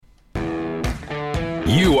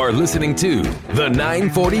You are listening to The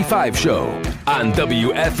 945 Show on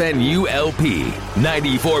WFNULP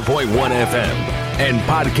 94.1 FM and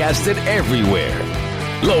podcasted everywhere.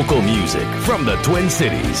 Local music from the Twin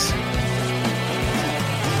Cities.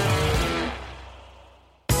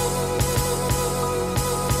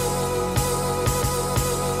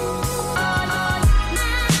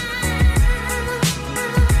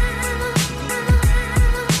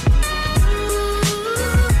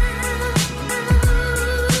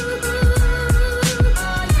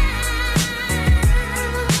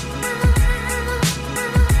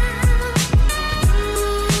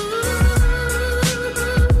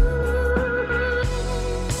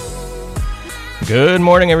 Good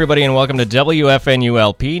morning, everybody, and welcome to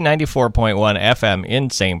WFNULP 94.1 FM in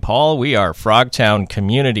St. Paul. We are Frogtown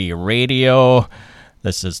Community Radio.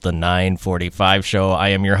 This is the 945 Show. I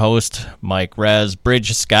am your host, Mike Rez.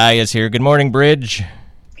 Bridge Sky is here. Good morning, Bridge.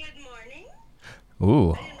 Good morning.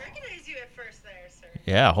 Ooh. I didn't recognize you at first there, sir.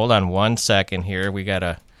 Yeah, hold on one second here. We got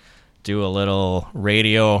to do a little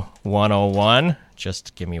Radio 101.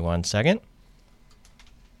 Just give me 1 second.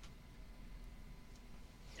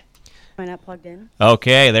 Am I not plugged in?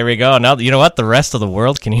 Okay, there we go. Now, you know what? The rest of the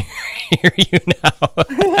world can hear you now.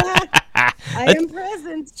 I am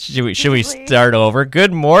present. Should we start over?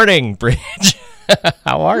 Good morning, Bridge.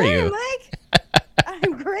 How are you? Mike.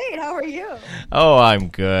 I'm great. How are you? Oh, I'm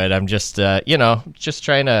good. I'm just, just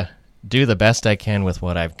trying to do the best I can with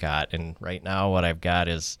what I've got. And right now, what I've got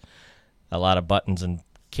is a lot of buttons and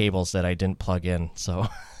cables that I didn't plug in. So,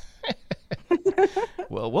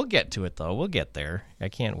 well, we'll get to it, though. We'll get there. I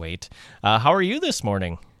can't wait. How are you this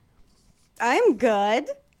morning? I'm good.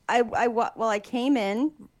 I came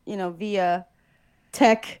in, via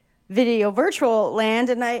tech video virtual land,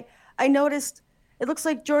 and I noticed it looks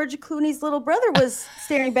like George Clooney's little brother was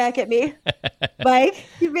staring back at me. Mike,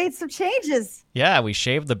 you made some changes. Yeah, we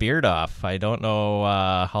shaved the beard off. I don't know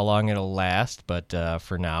how long it'll last, but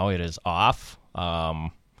for now it is off.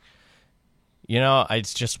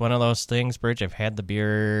 It's just one of those things, Bridge. I've had the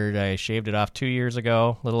beard. I shaved it off 2 years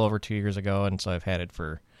ago, a little over 2 years ago, and so I've had it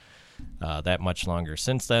for that much longer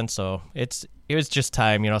since then. So it was just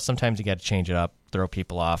time. Sometimes you got to change it up, throw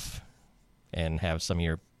people off, and have some of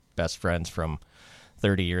your best friends from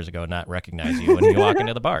 30 years ago not recognize you when you walk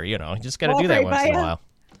into the bar. You just got to do that once in a while.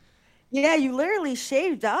 Yeah, you literally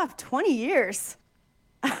shaved off 20 years.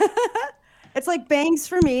 It's like bangs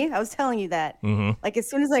for me. I was telling you that. Mm-hmm. Like as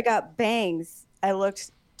soon as I got bangs, I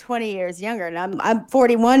looked 20 years younger. And I'm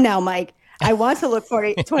 41 now, Mike. I want to look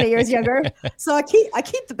 20 years younger, so I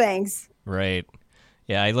keep the bangs. Right.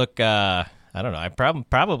 Yeah, I look. I don't know. I'm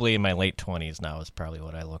probably in my late 20s now. Is probably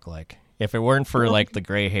what I look like. If it weren't for like the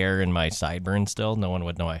gray hair and my sideburns, still, no one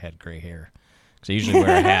would know I had gray hair. Because I usually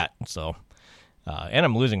wear a hat. So, and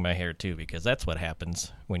I'm losing my hair too, because that's what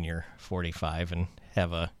happens when you're 45 and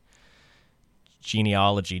have a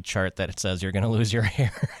genealogy chart that it says you're going to lose your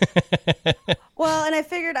hair. Well, and I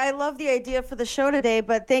figured I love the idea for the show today,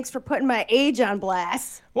 but thanks for putting my age on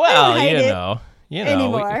blast. Well,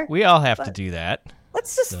 anymore, we all have to do that.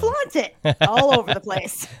 Let's just flaunt it all over the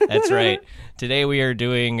place. That's right. Today we are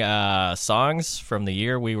doing songs from the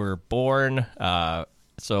year we were born.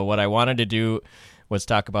 So what I wanted to do was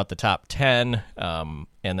talk about the top 10, and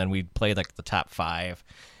then we'd play like the top 5.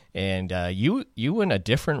 And you went a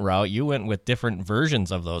different route. You went with different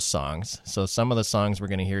versions of those songs. So some of the songs we're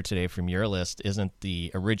going to hear today from your list isn't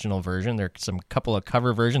the original version. There's some couple of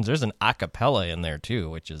cover versions. There's an a cappella in there too,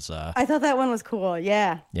 which is I thought that one was cool.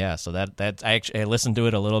 Yeah. Yeah. So that I listened to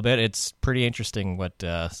it a little bit. It's pretty interesting what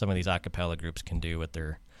some of these a cappella groups can do with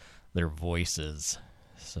their voices.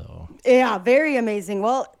 So yeah, very amazing.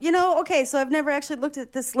 Well, okay. So I've never actually looked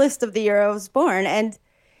at this list of the year I was born, and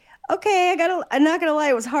okay, I'm not gonna lie,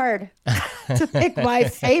 it was hard to pick my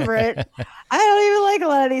favorite. I don't even like a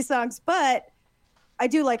lot of these songs, but I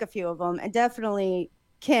do like a few of them, and definitely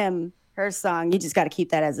Kim, her song. You just got to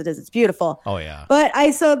keep that as it is. It's beautiful. Oh yeah. But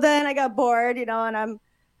then I got bored, and I'm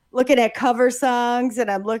looking at cover songs, and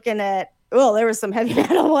I'm looking at there were some heavy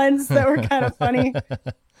metal ones that were kind of funny.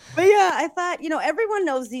 But yeah, I thought everyone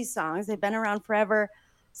knows these songs. They've been around forever,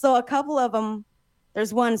 so a couple of them.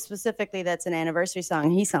 There's one specifically that's an anniversary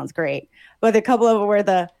song. He sounds great. But a couple of them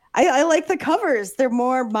where I like the covers. They're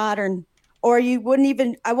more modern. Or you wouldn't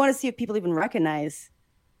even, I want to see if people even recognize,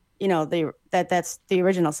 that's the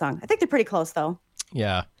original song. I think they're pretty close though.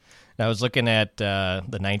 Yeah. I was looking at the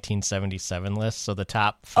 1977 list. So the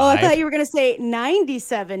top 5. Oh, I thought you were going to say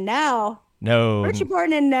 97 now. No. Weren't you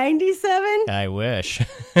born in 97? I wish.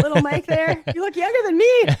 Little Mike there. You look younger than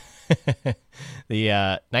me. The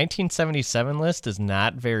 1977 list is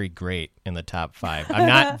not very great in the top 5. I'm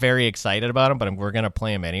not very excited about them, but we're going to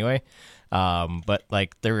play them anyway. But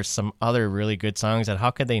like there were some other really good songs, and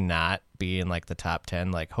how could they not be in like the top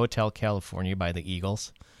 10? Like Hotel California by the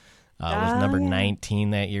Eagles was number 19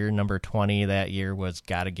 that year. Number 20 that year was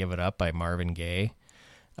Gotta Give It Up by Marvin Gaye.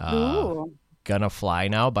 Gonna Fly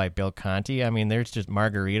Now by Bill Conti. I mean, there's just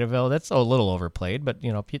Margaritaville. That's a little overplayed, but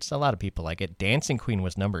you know, a lot of people like it. Dancing Queen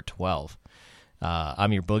was number 12.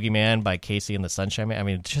 I'm Your Boogeyman by Casey and the Sunshine Man. I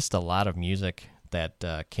mean, just a lot of music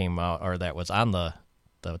that came out or that was on the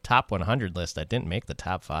top 100 list that didn't make the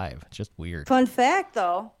top 5. It's just weird. Fun fact,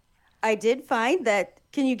 though, I did find that.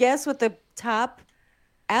 Can you guess what the top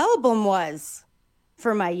album was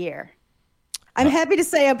for my year? I'm happy to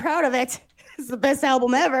say I'm proud of it. It's the best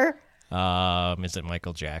album ever. Is it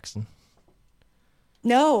Michael Jackson?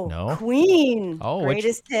 No. Queen. Oh,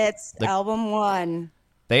 Greatest Hits, album 1.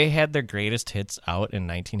 They had their greatest hits out in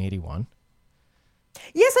 1981.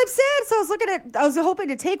 Yes, I'm sad. So I was hoping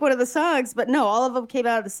to take one of the songs, but no, all of them came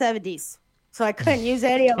out of the 70s. So I couldn't use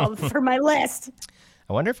any of them for my list.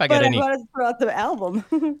 I wonder if I got any. I wanted to throw out the album.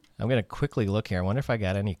 I'm going to quickly look here. I wonder if I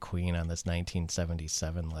got any Queen on this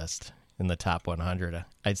 1977 list in the top 100.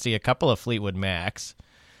 I'd see a couple of Fleetwood Macs,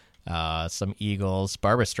 some Eagles.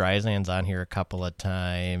 Barbra Streisand's on here a couple of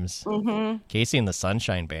times. Mm-hmm. Casey and the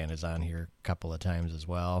Sunshine Band is on here a couple of times as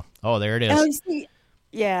well. Oh, there it is.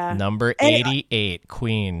 Yeah. Number 88,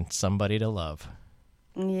 Queen, Somebody to Love.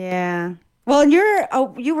 Yeah. Well,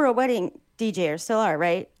 you were a wedding DJ, or still are,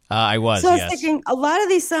 right? I was, So I was yes. thinking, a lot of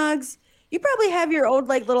these songs, you probably have your own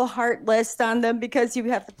like little heart list on them because you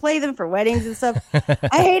have to play them for weddings and stuff.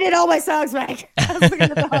 I hated all my songs, Mike. I was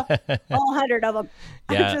looking at all 100 of them.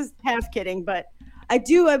 Yeah. I'm just half kidding, but I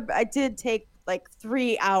did take like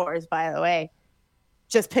 3 hours, by the way,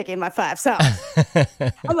 just picking my 5 songs.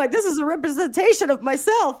 I'm like, this is a representation of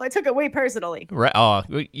myself. I took it way personally. Right. Oh,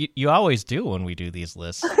 you always do when we do these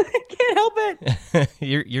lists. I can't help it.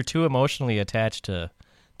 You're too emotionally attached to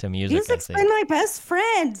music. Music's been my best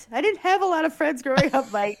friend. I didn't have a lot of friends growing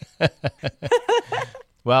up, Mike.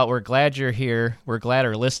 Well, we're glad you're here. We're glad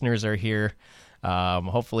our listeners are here.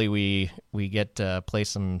 Hopefully we get to play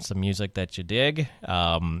some music that you dig.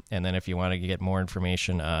 And then if you want to get more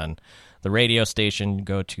information on the radio station,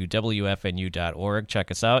 go to wfnu.org. Check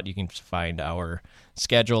us out. You can find our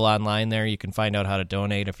schedule online there. You can find out how to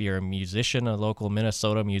donate if you're a musician, a local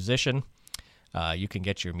Minnesota musician. You can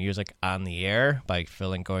get your music on the air by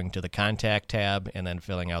going to the contact tab and then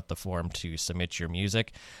filling out the form to submit your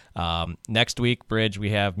music. Next week, Bridge,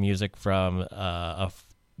 we have music from a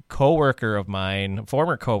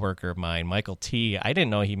former coworker of mine, Michael T. I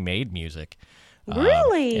didn't know he made music.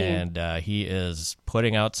 Really? And he is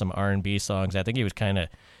putting out some R&B songs. I think he was kind of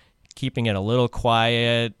keeping it a little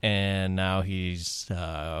quiet, and now he's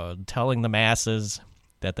telling the masses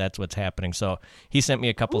that's what's happening. So he sent me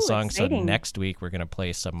a couple songs. Exciting. So next week we're going to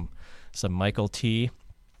play some Michael T.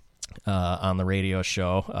 On the radio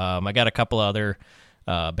show. I got a couple other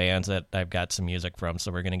bands that I've got some music from,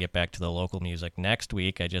 so we're going to get back to the local music next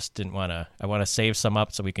week. I just didn't want to. I want to save some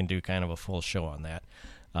up so we can do kind of a full show on that.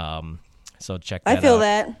 So check that out. I feel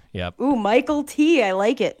that. Yep. Ooh, Michael T. I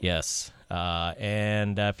like it. Yes.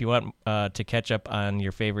 And if you want to catch up on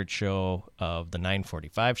your favorite show of the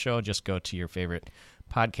 945 show, just go to your favorite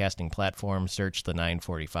podcasting platform, search the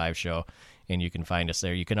 945 show, and you can find us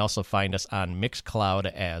there. You can also find us on Mixcloud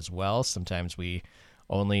as well. Sometimes we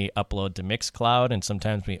only upload to Mixcloud, and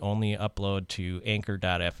sometimes we only upload to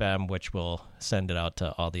Anchor.fm, which will send it out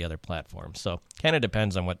to all the other platforms. So kind of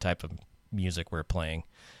depends on what type of music we're playing.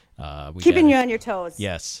 Keeping you on your toes.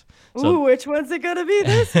 Yes. So, which one's it going to be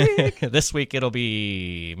this week? This week it'll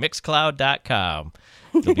be Mixcloud.com.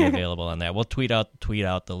 It'll be available on that. We'll tweet out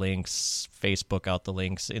the links, Facebook out the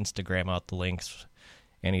links, Instagram out the links,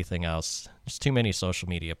 anything else. There's too many social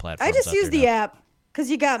media platforms. I just used the app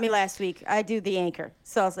because you got me last week. I do the Anchor.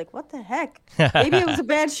 So I was like, what the heck? Maybe it was a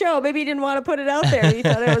bad show. Maybe you didn't want to put it out there. You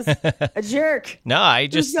thought it was a jerk. No,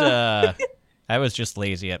 I was just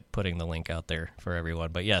lazy at putting the link out there for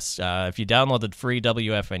everyone. But yes, if you download the free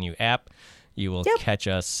WFNU app, you will catch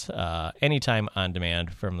us anytime on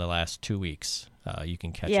demand from the last 2 weeks. You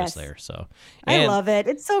can catch us there. So I love it.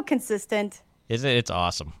 It's so consistent. It's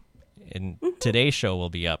awesome. And today's show will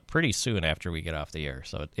be up pretty soon after we get off the air,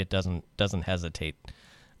 so it doesn't hesitate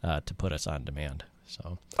to put us on demand.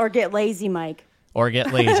 So or get lazy, Mike.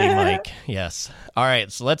 Yes. All right,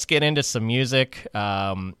 so let's get into some music.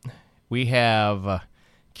 We have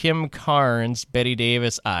Kim Carnes, Betty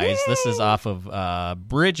Davis, Eyes. Yay! This is off of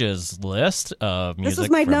Bridges' list of music. This is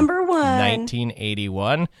my from number one.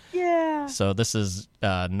 1981. Yeah. Yeah. So this is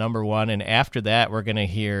number one. And after that, we're going to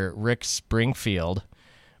hear Rick Springfield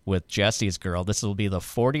with Jesse's Girl. This will be the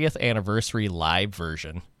 40th anniversary live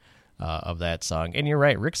version of that song. And you're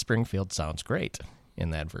right, Rick Springfield sounds great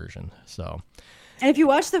in that version. So, and if you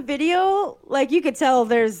watch the video, like you could tell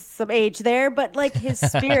there's some age there, but like his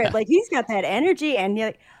spirit, like he's got that energy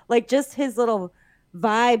and like just his little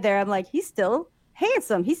vibe there. I'm like, he's still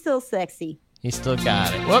handsome. He's still sexy. He still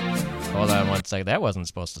got it. Whoop. Hold on one second. That wasn't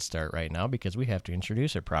supposed to start right now because we have to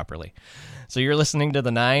introduce it properly. So you're listening to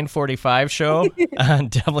the 945 show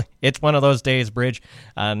on it's one of those days, Bridge,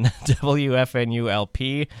 on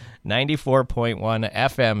WFNULP 94.1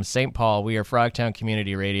 FM, St. Paul. We are Frogtown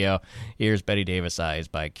Community Radio. Here's Betty Davis Eyes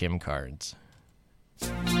by Kim Carnes.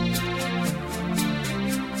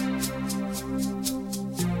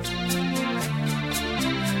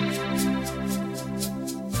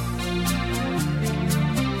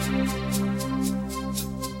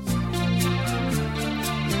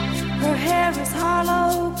 Her hair is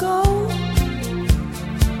hollow gold,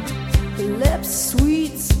 her lips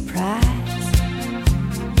sweet surprise.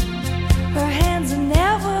 Her hands are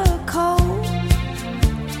never cold.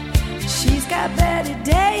 She's got Betty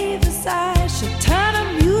Davis eyes. She'll turn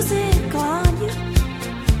her music on you.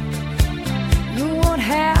 You won't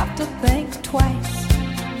have to think twice.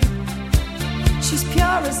 She's pure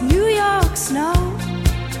as New York snow.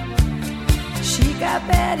 She got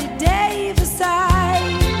Betty Davis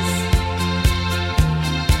eyes.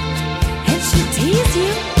 She'll tease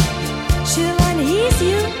you, she'll unease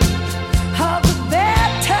you, all the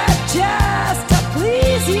better just to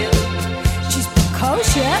please you. She's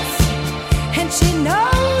precocious, and she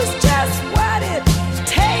knows just what it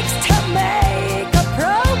takes to make a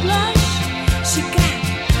pro blush. She got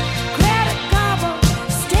Greta Garbo,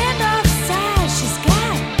 standoff size. She's got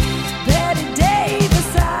Betty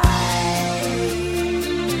Davis eyes.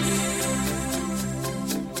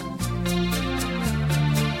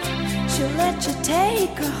 She'll let you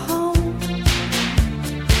take her home.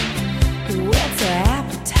 Whet's her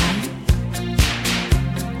appetite?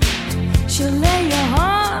 She'll lay you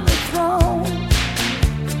on the throne.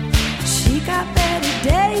 She got Betty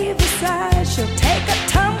Davis eyes. She'll take a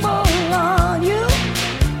tumble on you,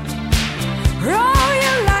 roll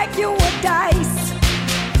you like you were dice,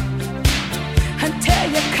 until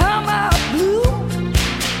you come out blue.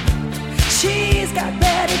 She's got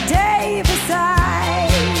Betty Davis eyes.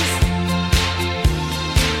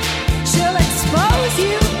 She'll expose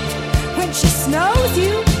you when she snows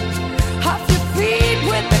you, off your feet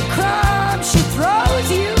with the crumbs she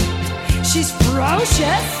throws you. She's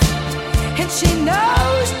ferocious, and she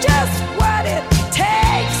knows just what it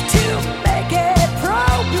takes to make it pro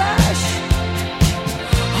blush.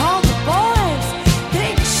 All the boys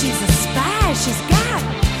think she's a spy. She's got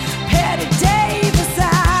Betty Davis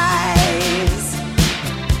eyes.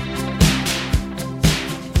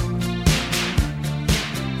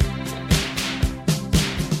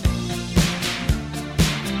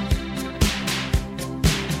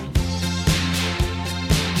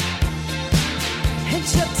 And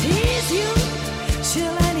she'll tease you,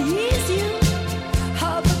 she'll unease you,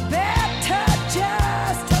 all the better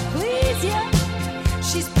just to please you.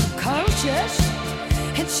 She's precocious,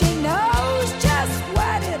 and she knows just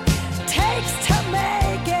what it takes to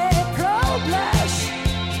make it pro blush.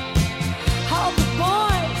 All the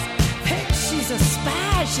boys think she's a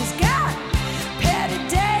spy. She's got Betty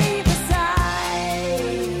Davis eyes.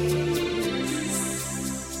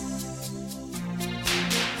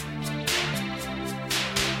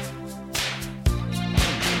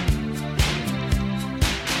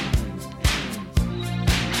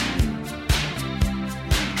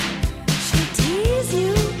 She'll tease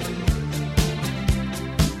you,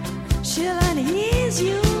 she'll unease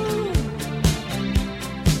you,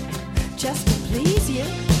 just to please you.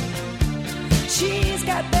 She's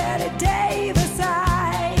got Betty Davis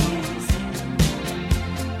eyes.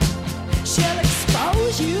 She'll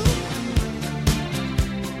expose you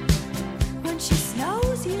when she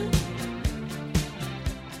snows you.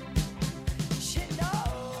 She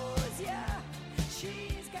knows ya.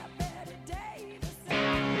 She's got Betty Davis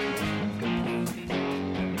eyes.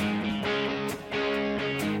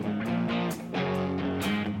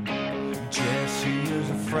 Jesse is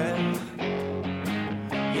a friend.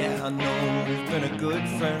 Yeah, I know he's been a good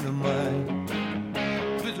friend of mine.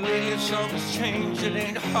 But lately something's changed, it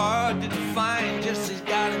ain't hard to define. Jesse's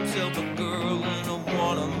got himself a girl and I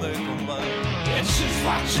wanna make her mine. And she's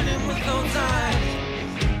watching him with those eyes,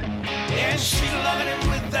 and she's loving him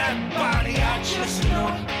with that body, I just know.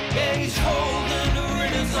 Yeah, he's holding her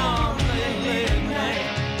in his arms late at night.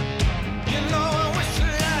 You know I wish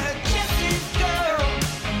that I had Jesse's girl.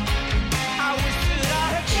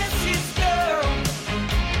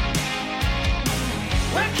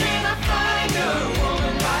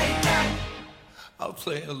 I'll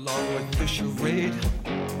play along with the charade.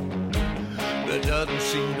 There doesn't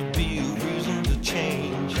seem to be a reason to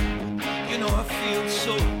change. You know, I feel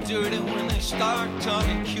so dirty when they start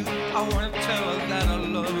talking cute. I wanna tell her that I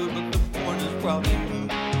love her, but the point is probably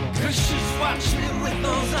moot. 'Cause she's watching him with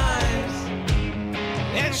those eyes,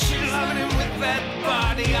 and she's loving him with that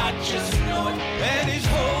body, I just know it. And he's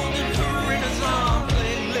holding her in his arms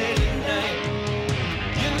late at night.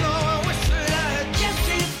 You know, I wish that I had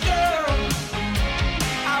Jesse's girl.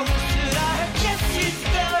 I wish that I had Jesse's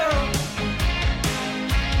girl.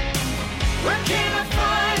 Where can I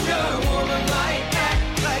find a woman like that,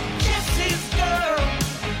 like Jesse's girl?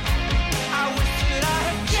 I wish that I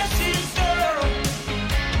had Jesse's girl.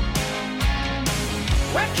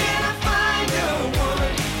 Where can I find a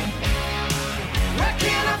woman? Where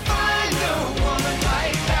can I find a woman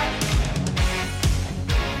like that?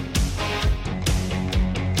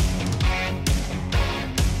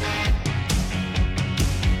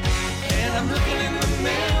 And I'm looking in the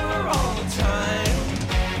mirror all the time,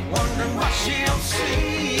 wondering why she don't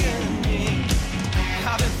see in me.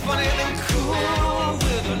 Having funny and cool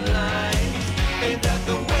with her lines. Ain't that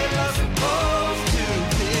the way love's supposed to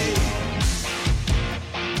be?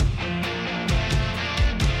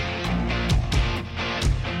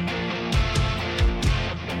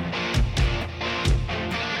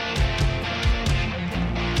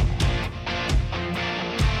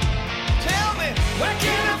 Tell me, where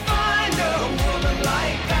can I find a woman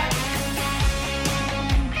like that?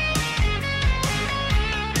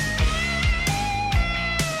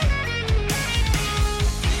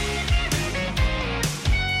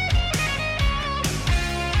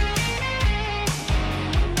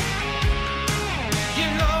 You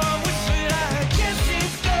know, I wish that I had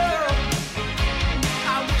Jesse's girl.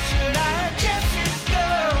 I wish that I had Jesse's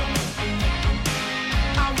girl.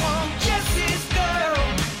 I want Jesse's girl.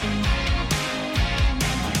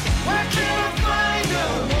 Where can I find a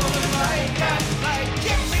woman like that, like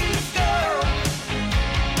Jesse's girl?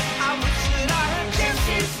 I wish that I had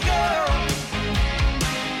Jesse's girl.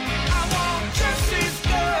 I want Jesse's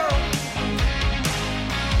girl.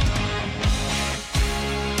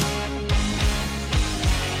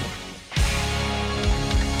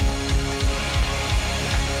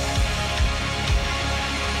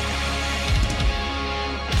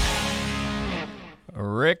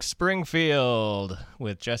 Rick Springfield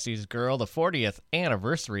with Jesse's Girl, the 40th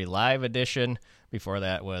anniversary live edition. Before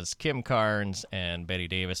that was Kim Carnes and Betty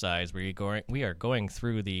Davis Eyes. We are going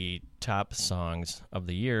through the top songs of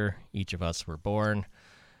the year each of us were born.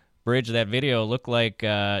 Bridge, that video looked like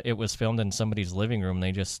it was filmed in somebody's living room.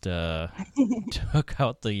 They just took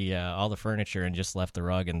out the all the furniture and just left the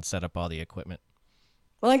rug and set up all the equipment.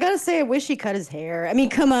 Well, I gotta say, I wish he cut his hair. I mean,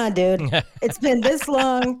 come on, dude. It's been this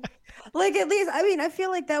long. Like, at least, I mean, I feel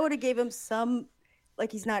like that would have gave him some,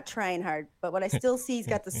 like, he's not trying hard. But what I still see, he's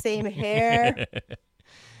got the same hair.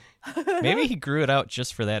 Maybe he grew it out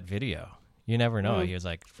just for that video. You never know. He was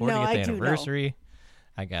like, 40th anniversary.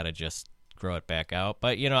 I gotta just grow it back out.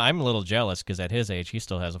 But, you know, I'm a little jealous because at his age, he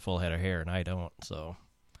still has a full head of hair and I don't. So.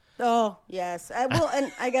 Oh, yes. Well,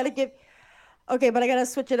 and I gotta give, okay, but I gotta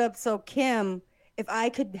switch it up. So, Kim, if I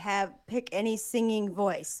could pick any singing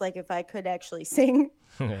voice, like if I could actually sing,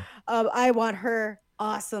 I want her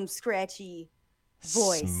awesome, scratchy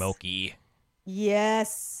voice. Smoky.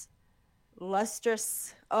 Yes.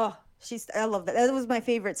 Lustrous. Oh, I love that. That was my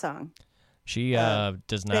favorite song. She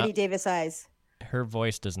does not. Betty Davis Eyes. Her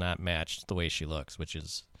voice does not match the way she looks, which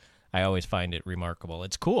is, I always find it remarkable.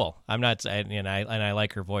 It's cool. I'm not, and I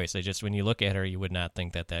like her voice. I just, when you look at her, you would not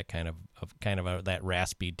think that kind of that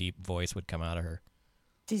raspy, deep voice would come out of her.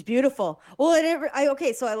 She's beautiful. Well,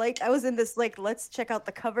 so I was in this, like, let's check out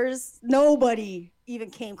the covers. Nobody even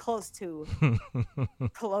came close to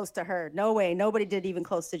her. No way. Nobody did even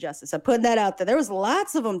close to Justice. I'm putting that out there. There was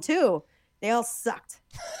lots of them too. They all sucked.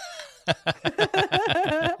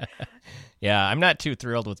 Yeah, I'm not too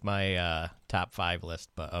thrilled with my top 5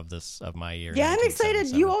 list of my year. Yeah, I'm excited.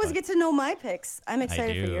 You always get to know my picks. I'm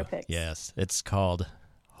excited for your picks. Yes, it's called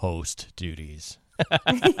Host Duties.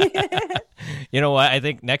 You know what? I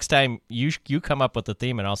think next time you come up with the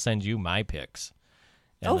theme, and I'll send you my picks.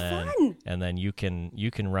 And fun! And then you can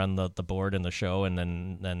run the board in the show, and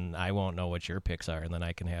then I won't know what your picks are, and then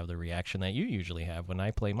I can have the reaction that you usually have when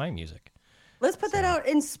I play my music. Let's put that out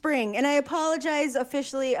in spring. And I apologize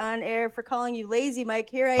officially on air for calling you lazy, Mike.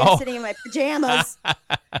 Here I am sitting in my pajamas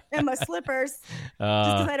and my slippers just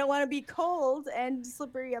because I don't want to be cold and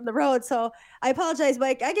slippery on the road. So I apologize,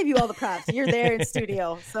 Mike. I give you all the props. You're there in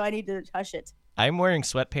studio, so I need to hush it. I'm wearing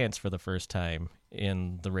sweatpants for the first time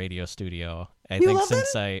in the radio studio. I You think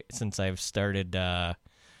love since I've started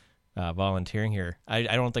volunteering here. I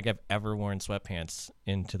don't think I've ever worn sweatpants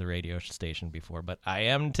into the radio station before, but I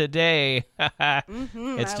am today.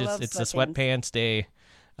 It's the sweatpants day.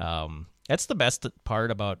 That's the best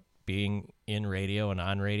part about being in radio and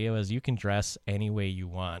on radio is you can dress any way you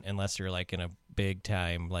want, unless you're like in a big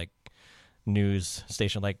time like news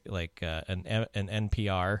station like an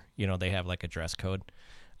NPR. You know, they have like a dress code.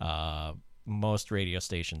 Most radio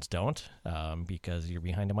stations don't, because you're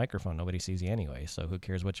behind a microphone. Nobody sees you anyway, so who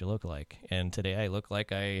cares what you look like? And today I look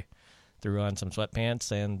like I threw on some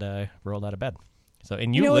sweatpants and rolled out of bed. So,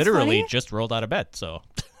 and you literally just rolled out of bed. So,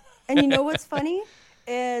 and you know what's funny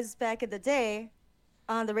is back in the day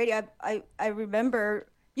on the radio, I remember,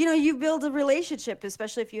 you know, you build a relationship,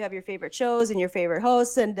 especially if you have your favorite shows and your favorite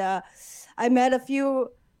hosts. And I met a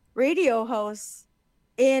few radio hosts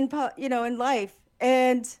in life,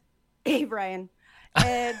 and hey, Brian.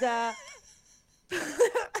 And I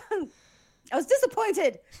was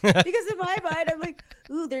disappointed because in my mind, I'm like,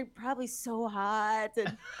 ooh, they're probably so hot.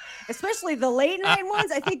 And especially the late night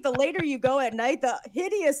ones. I think the later you go at night, the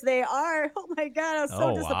hideous they are. Oh my God, I was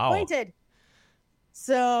so disappointed. Wow.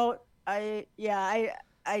 So I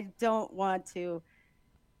don't want to.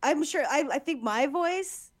 I'm sure, I think my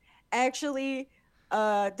voice actually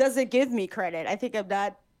doesn't give me credit. I think I'm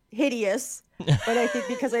not hideous. But I think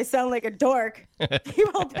because I sound like a dork,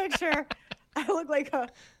 people picture I look like a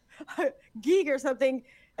geek or something,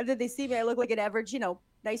 and then they see me, I look like an average,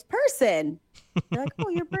 nice person. They're like, "Oh,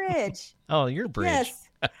 you're Bridge." Oh, you're Bridge.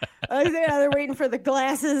 Yes. They're waiting for the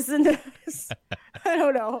glasses and I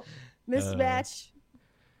don't know, mismatch.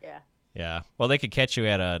 Yeah. Yeah. Well, they could catch you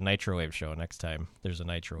at a Nitrowave show next time. There's a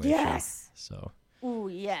Nitrowave show. Yes. So. Ooh,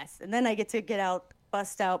 yes. And then I get to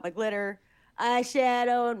bust out my glitter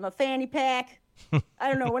eyeshadow and my fanny pack. I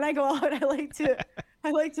don't know. When I go out, I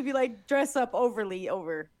like to be like dress up overly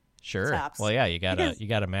over. Sure. Tops. Well, yeah, you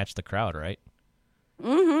gotta match the crowd, right?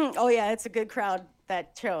 Mm-hmm. Oh yeah, it's a good crowd,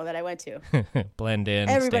 that show that I went to. Blend in.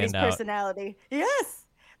 Everybody's stand out. personality. Yes.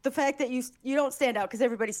 The fact that you don't stand out because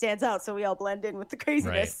everybody stands out, so we all blend in with the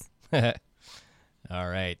craziness. Right. All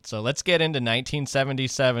right. So let's get into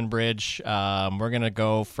 1977, Bridge. We're gonna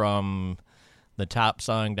go from the top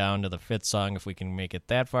song down to the fifth song, if we can make it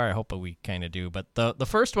that far. I hope we kind of do. But the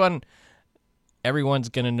first one, everyone's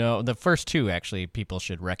going to know. The first two, actually, people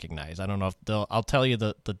should recognize. I don't know if I'll tell you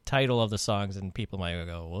the title of the songs, and people might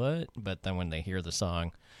go, what? But then when they hear the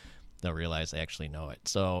song, they'll realize they actually know it.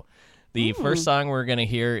 So the first song we're going to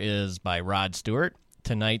hear is by Rod Stewart,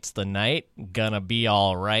 Tonight's the Night, Gonna Be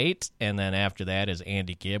All Right. And then after that is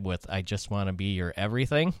Andy Gibb with I Just Want to Be Your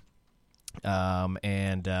Everything.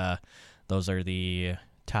 Those are the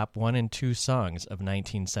top 1 and 2 songs of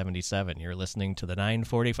 1977. You're listening to the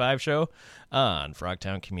 945 show on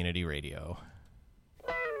Frogtown Community Radio.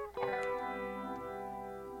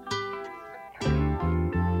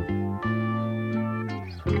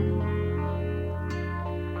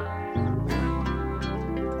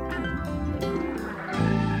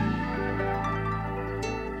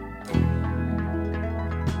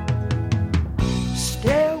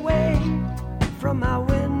 Stay away from my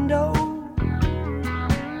window.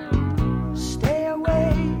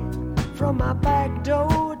 From my back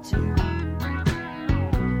door to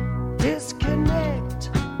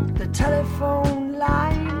disconnect the telephone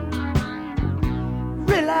line.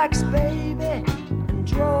 Relax, baby, and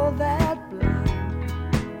draw that blind.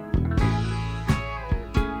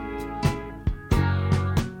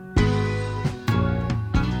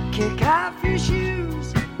 Kick off your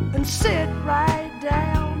shoes and sit right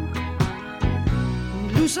down.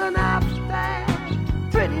 And loosen up that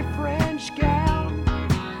pretty French gown.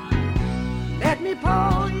 Let me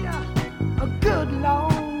pour you a good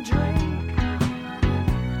long drink.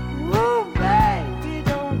 Oh, baby,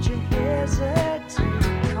 don't you hesitate.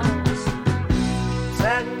 'Cause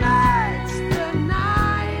tonight's the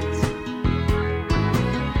night.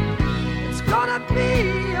 It's gonna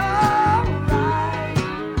be alright.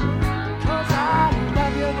 'Cause I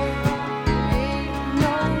love you, girl. Ain't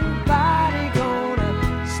nobody gonna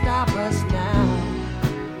stop us now.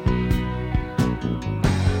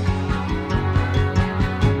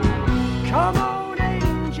 Come on, ain't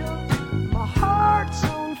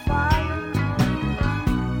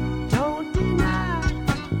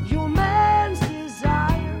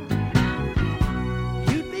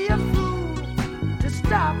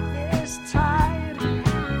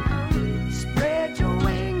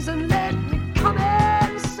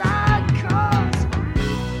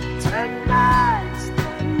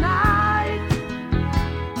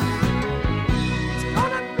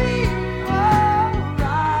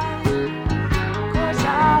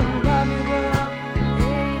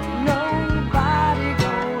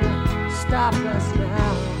stop us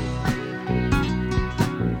now.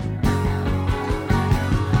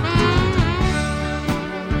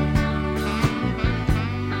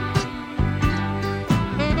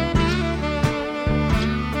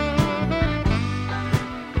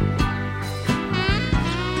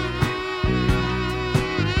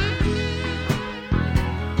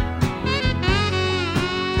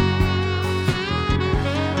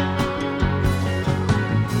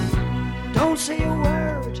 Don't say a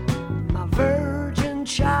word, my virgin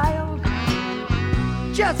child.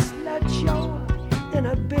 Just let your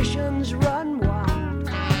inhibitions run wild.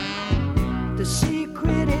 The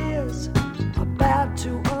secret is about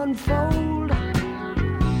to unfold.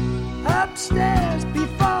 Upstairs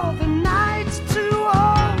before the night's too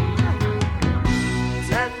old.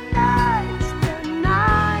 Tonight's the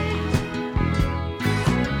night.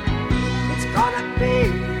 It's gonna be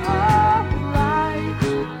alright.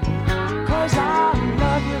 'Cause I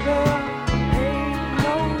love you, girl. Ain't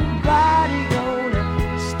nobody gonna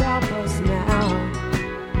stop us now.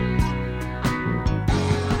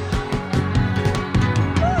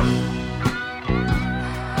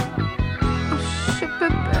 J'ai peu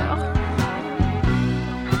peur.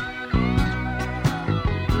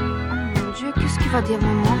 Oh mon Dieu, qu'est-ce qu'il va dire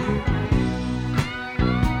maman?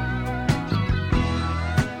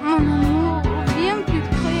 Mon amour, viens plus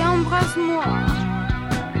près, embrasse-moi.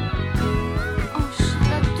 Oh, je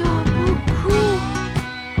t'adore beaucoup.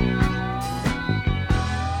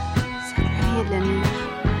 Cette nuit et de la nuit.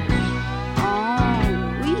 Oh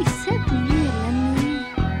oui, cette nuit et la nuit.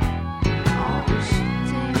 Oh, je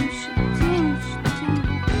t'aime, je t'aime, je t'aime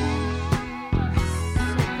beaucoup.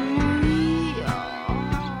 Cette nuit, oh.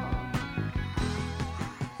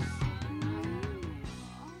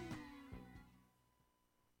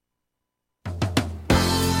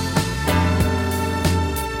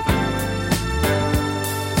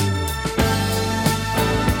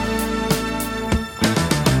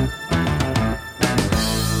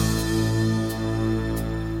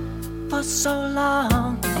 For so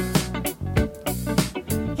long,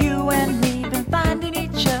 you and me been finding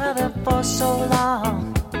each other for so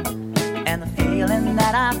long, and the feeling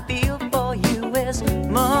that I feel for you is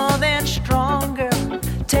more than stronger.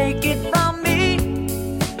 Take it from me,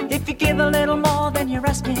 if you give a little more than you're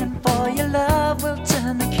asking for, your love will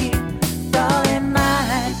turn the key. Darling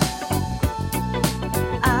mine,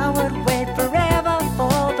 I would wait forever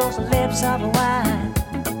for those lips of wine.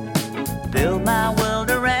 Build my world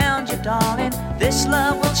around you, darling. This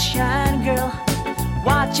love will shine, girl.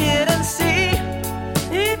 Watch it and see.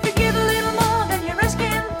 If you give a little more than you're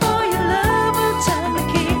asking for, your love will turn the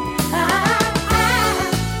key.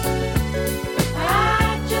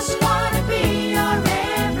 I just wanna be your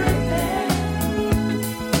everything.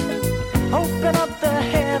 Open up the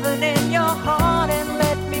heaven in your heart and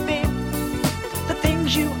let me be the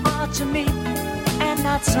things you are to me, and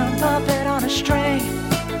not some puppet on a string.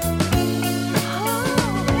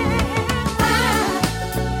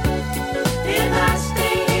 If I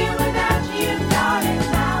stay here without you, darling,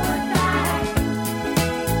 I would die.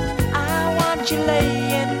 I want you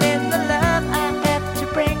laying in the love I have to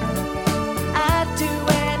bring. I'd do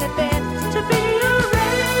anything to be your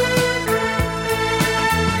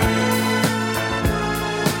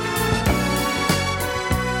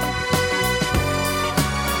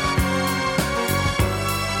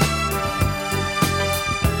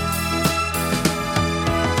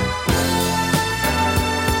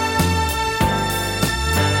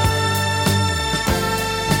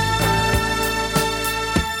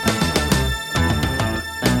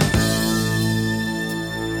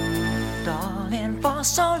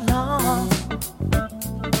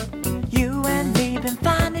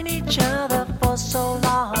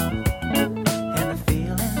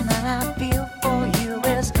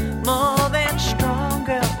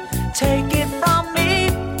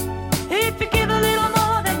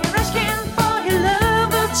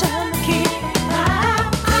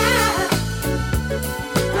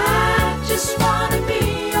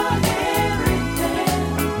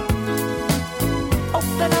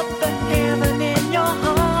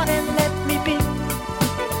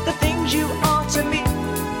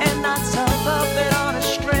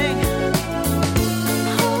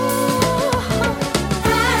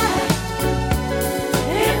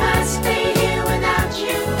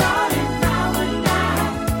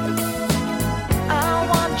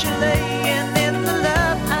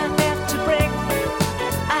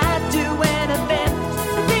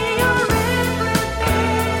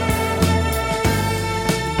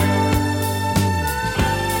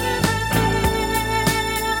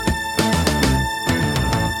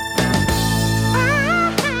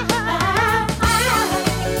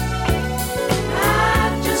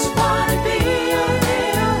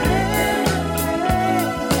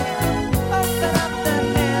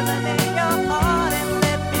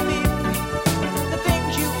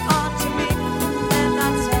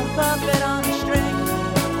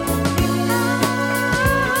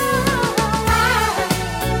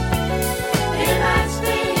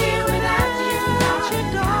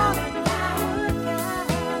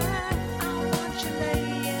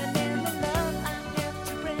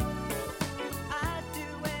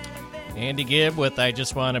Andy Gibb with I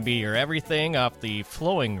Just Want to Be Your Everything off the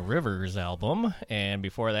Flowing Rivers album. And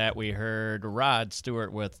before that, we heard Rod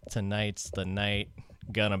Stewart with Tonight's the Night,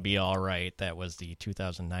 Gonna Be Alright. That was the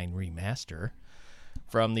 2009 remaster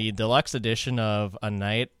from the deluxe edition of A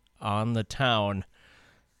Night on the Town.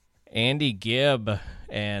 Andy Gibb,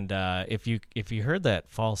 and if you heard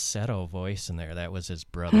that falsetto voice in there, that was his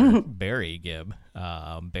brother, Barry Gibb.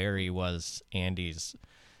 Barry was Andy's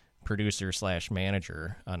producer /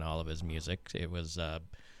 manager on all of his music. It was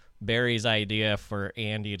Barry's idea for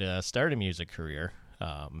Andy to start a music career,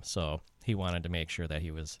 so he wanted to make sure that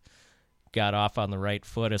he got off on the right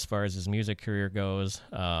foot as far as his music career goes.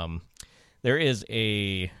 There is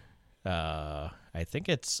a I think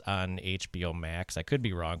it's on HBO Max. I could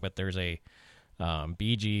be wrong, but there's a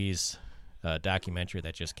Bee Gees documentary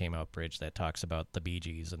that just came out, Bridge, that talks about the Bee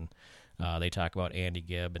Gees, and they talk about Andy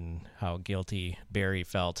Gibb and how guilty Barry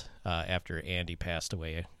felt after Andy passed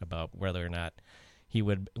away, about whether or not he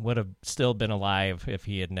would have still been alive if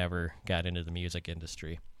he had never got into the music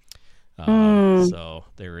industry. So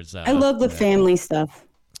there was. I love the family stuff.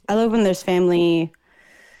 I love when there's family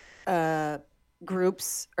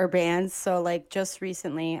groups or bands. So like just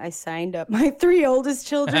recently I signed up my 3 oldest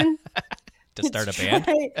children to start a band.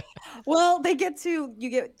 Well, you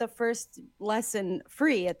get the first lesson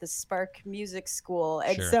free at the Spark Music School.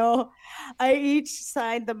 And Sure. So I each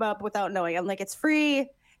signed them up without knowing. I'm like, it's free.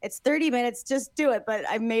 It's 30 minutes. Just do it. But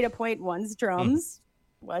I made a point. One's drums,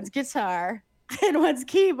 one's guitar, and one's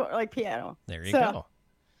keyboard, like piano. There you go.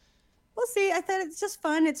 We'll see. I thought it's just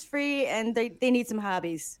fun. It's free, and they need some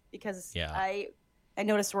hobbies because I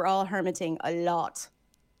noticed we're all hermiting a lot.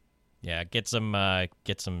 Yeah, get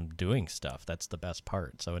some doing stuff. That's the best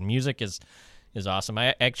part. So, and music is awesome.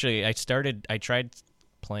 I tried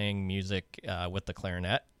playing music with the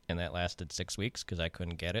clarinet, and that lasted 6 weeks because I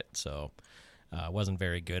couldn't get it. So, I wasn't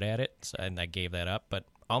very good at it, and I gave that up. But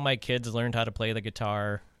all my kids learned how to play the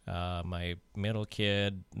guitar. My middle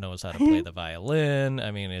kid knows how to play the violin.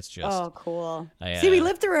 I mean, it's just cool. See, we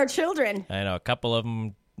live through our children. I know a couple of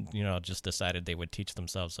them, just decided they would teach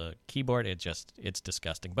themselves a keyboard. It's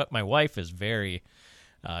disgusting. But my wife is very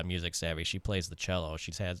music savvy. She plays the cello.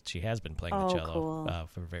 She has been playing the cello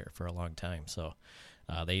for a long time. So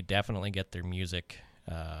they definitely get their music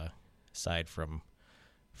side from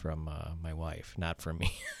my wife, not from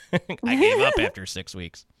me. I gave up after 6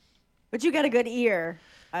 weks. But you got a good ear,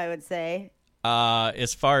 I would say.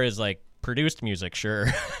 As far as like produced music, sure.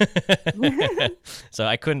 So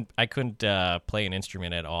I couldn't play an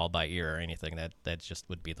instrument at all by ear or anything. That just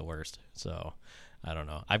would be the worst. So I don't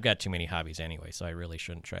know. I've got too many hobbies anyway, so I really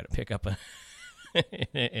shouldn't try to pick up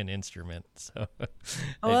an instrument. So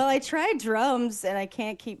I tried drums and I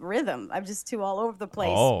can't keep rhythm. I'm just too all over the place.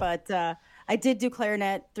 But I did do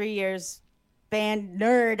clarinet 3 years. Band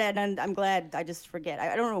nerd, and I'm glad. I just forget.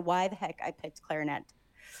 I don't know why the heck I picked clarinet.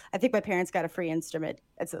 I think my parents got a free instrument,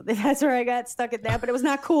 and so that's where I got stuck at that. But it was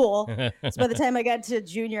not cool. So by the time I got to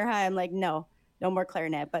junior high, I'm like, no more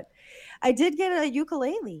clarinet. But I did get a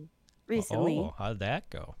ukulele recently. Oh, how'd that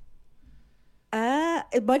go?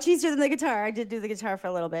 Much easier than the guitar. I did do the guitar for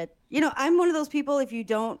a little bit. I'm one of those people. If you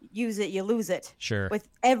don't use it, you lose it. Sure. With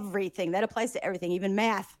everything, that applies to everything, even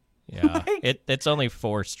math. Yeah, it's only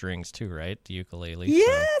 4 strings too, right? The ukulele.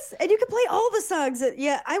 Yes, so. And you can play all the songs.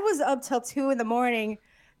 Yeah, I was up till 2 a.m.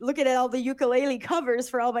 looking at all the ukulele covers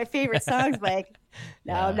for all my favorite songs.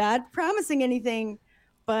 I'm not promising anything,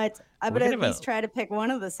 but I'm going to at least try to pick one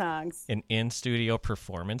of the songs. An in-studio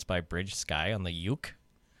performance by Bridge Sky on the uke.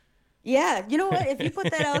 Yeah, you know what? If you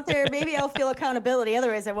put that out there, maybe I'll feel accountability.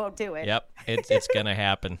 Otherwise, I won't do it. Yep, it's going to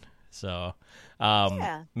happen. So,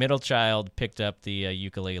 middle child picked up the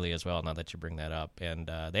ukulele as well. Now that you bring that up, and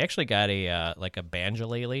they actually got a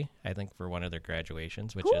banjolele, I think, for one of their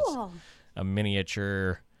graduations, which is a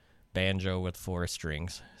miniature banjo with 4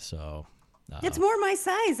 strings. So it's more my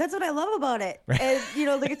size. That's what I love about it. And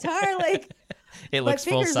the guitar, like it looks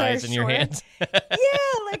full size in your hands.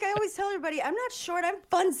 Yeah, like I always tell everybody, I'm not short. I'm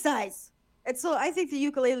fun size. And so I think the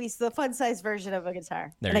ukulele is the fun-sized version of a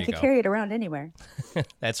guitar. There and you I can go. carry it around anywhere.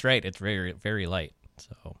 That's right. It's very, very light.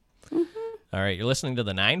 So, All right. You're listening to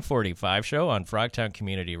the 945 show on Frogtown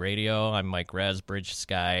Community Radio. I'm Mike Rez. Bridge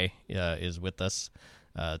Sky is with us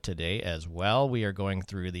today as well. We are going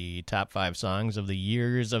through the top 5 songs of the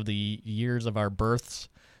years of our births.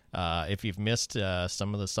 If you've missed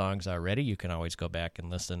some of the songs already, you can always go back and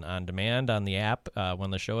listen on demand on the app when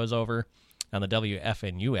the show is over. On the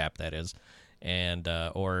WFNU app, that is, and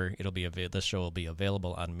or this show will be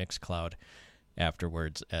available on Mixcloud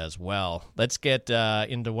afterwards as well. Let's get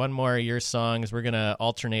into one more of your songs. We're gonna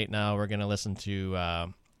alternate now. We're gonna listen to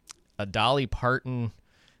a Dolly Parton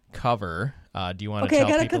cover. Do you want to Okay, I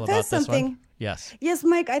tell gotta people about confess this something. one? Yes. Yes,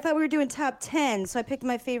 Mike, I thought we were doing top 10, so I picked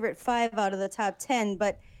my favorite 5 out of the top 10.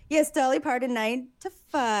 But yes, Dolly Parton, 9 to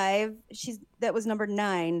 5. That was number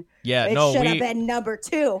 9. Yeah, It no, should have been number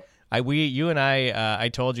 2. You and I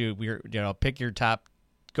told you pick your top.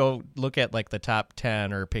 Go look at like the top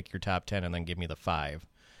 10 or pick your top 10 and then give me the 5,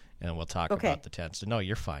 and we'll talk about the 10. So no,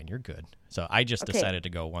 you're fine, you're good. So I just decided to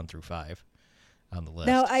go 1 through 5 on the list.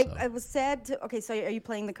 Now, so. I was sad to... Okay, so are you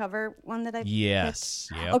playing the cover one that I Yes.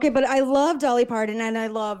 picked? Yep. Okay, but I love Dolly Parton, and I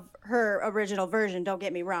love her original version, don't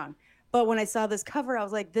get me wrong. But when I saw this cover, I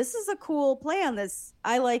was like, this is a cool play on this.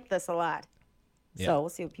 I like this a lot. Yep. So we'll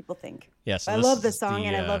see what people think. Yes, I love this song,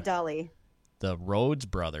 and I love Dolly. The Rhodes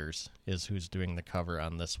Brothers is who's doing the cover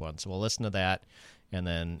on this one. So we'll listen to that, and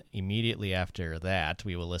then immediately after that,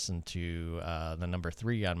 we will listen to the number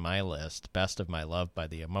 3 on my list, Best of My Love by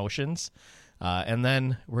The Emotions. And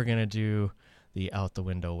then we're going to do the out the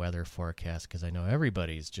window weather forecast because I know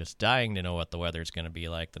everybody's just dying to know what the weather's going to be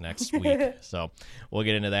like the next week. So we'll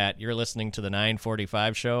get into that. You're listening to the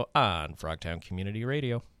 945 show on Frogtown Community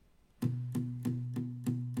Radio.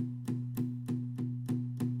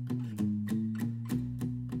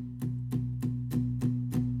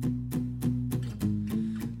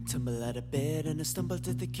 Tumble out of bed and I stumble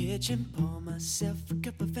to the kitchen. Pour myself a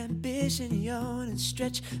cup of ambition, yawn and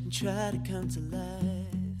stretch and try to come to life.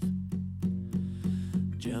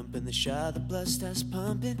 Jump in the shower, the blood starts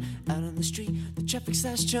pumping. Out on the street, the traffic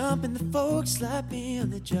starts jumping. The folks like me on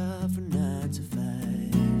the job from 9 to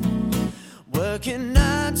 5. Working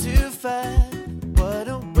 9 to 5. What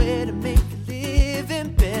a way to make a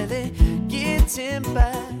living. Barely getting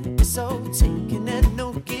by. It's all taking and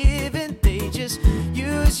no giving. They just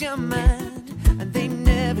use your mind and they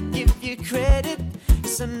never give you credit.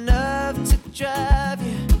 It's enough to drive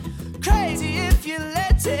you crazy if you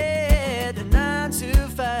let it. 9 to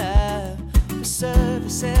 5 for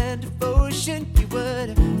service and devotion. You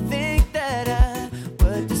would think that I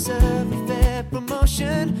would deserve a fair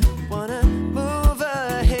promotion. Wanna move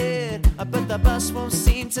ahead, but the boss won't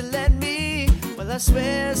seem to let me. Well, I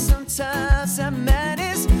swear sometimes that man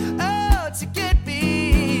is out to get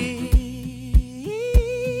me.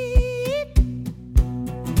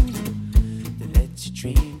 They let you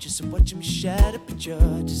dream just to watch him shatter, but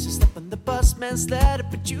you're just a step on the boss man's ladder.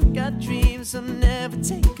 But you got dreams I'll never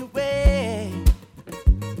take away.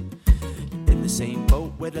 You're in the same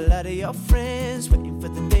boat with a lot of your friends, waiting for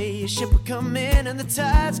the day your ship will come in and the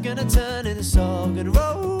tide's gonna turn and it's all gonna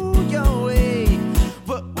roll your way.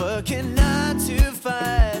 But working 9 to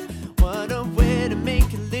 5, what a way to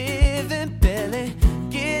make a living. Barely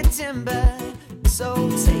getting by. So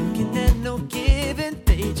taking and no giving.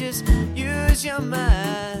 They just use your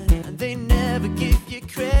mind and they never give you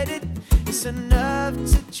credit. It's enough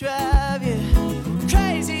to drive you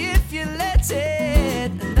crazy if you let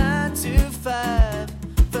it. 9 to 5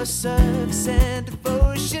 for service and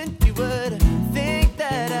devotion. You would think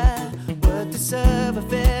that I would deserve a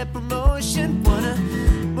fair promotion. Wanna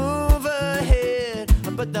move ahead,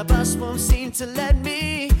 but the boss won't seem to let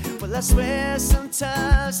me. Well, I swear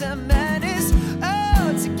sometimes that man is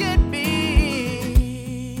out to get me.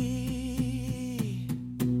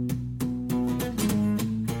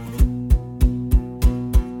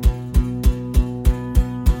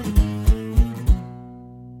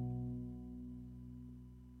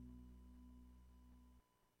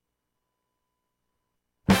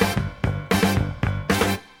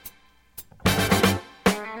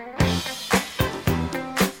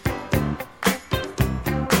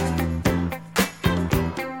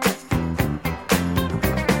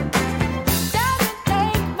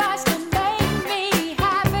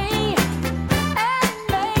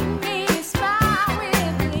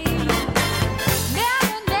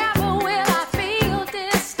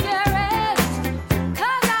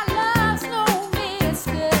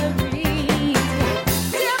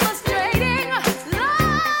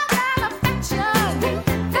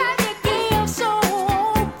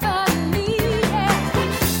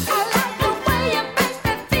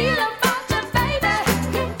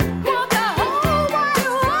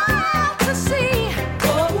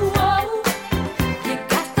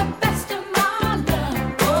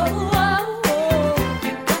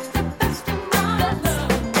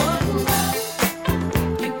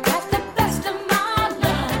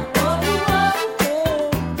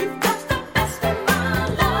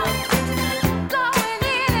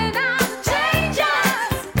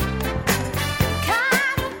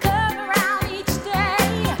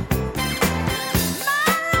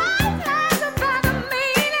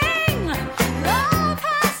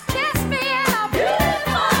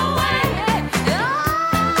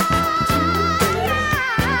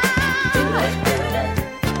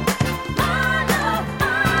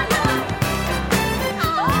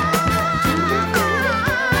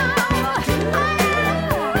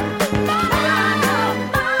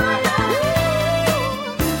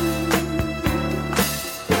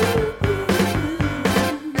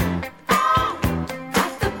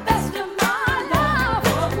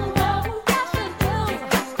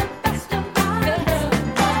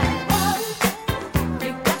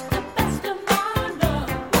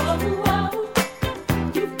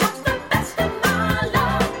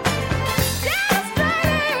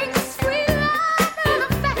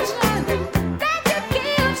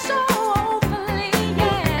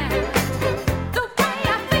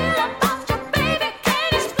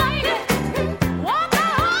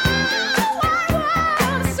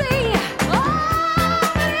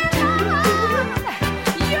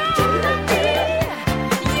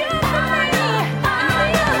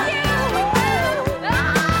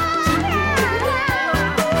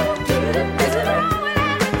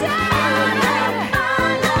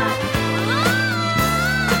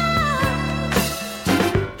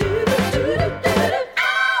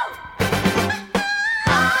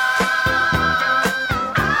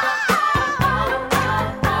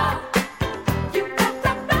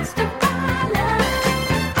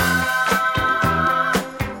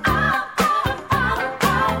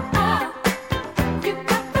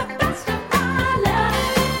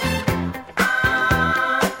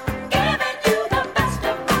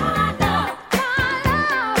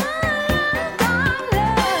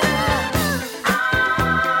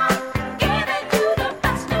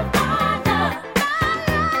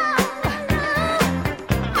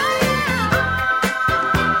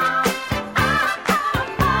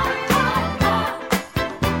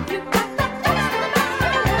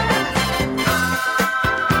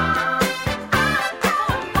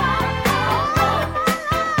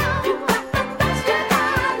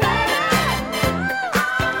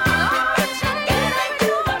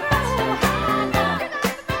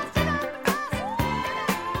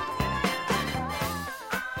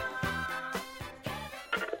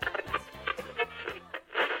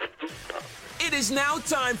 It is now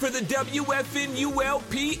time for the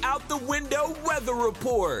WFNULP Out the Window Weather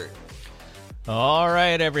Report. All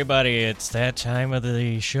right, everybody, it's that time of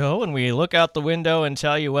the show, and we look out the window and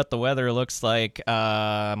tell you what the weather looks like.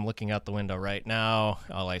 I'm looking out the window right now.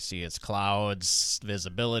 All I see is clouds.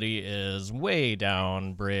 Visibility is way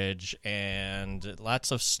down bridge, and lots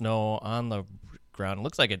of snow on the ground. It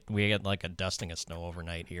looks like we had like a dusting of snow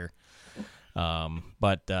overnight here.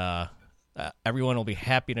 But everyone will be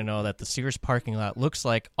happy to know that the Sears parking lot looks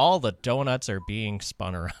like all the donuts are being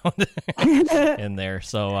spun around in there.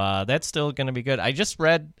 So that's still going to be good. I just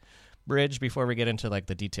read, Bridge, before we get into like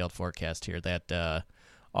the detailed forecast here, that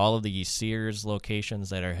all of the Sears locations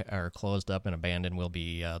that are closed up and abandoned will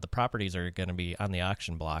be, the properties are going to be on the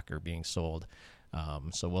auction block or being sold.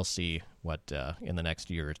 So we'll see what in the next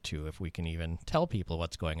year or two, if we can even tell people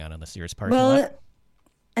what's going on in the Sears parking lot.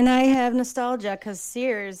 And I have nostalgia because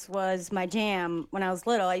Sears was my jam when I was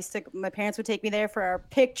little. My parents would take me there for our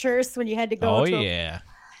pictures when you had to go. Oh, yeah.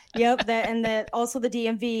 Yep. Also the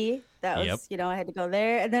DMV. That was, I had to go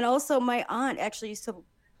there. And then also my aunt actually used to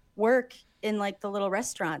work in like the little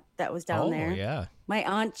restaurant that was down there. Oh, yeah. My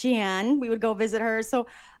aunt Jan, we would go visit her. So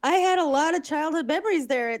I had a lot of childhood memories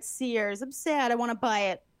there at Sears. I'm sad. I want to buy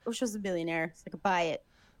it. I wish I was a billionaire so I could buy it.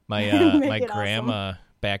 My grandma. Awesome.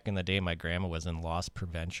 Back in the day, my grandma was in loss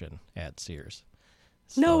prevention at Sears.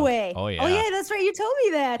 So, no way. Oh, yeah. Oh, yeah, that's right. You told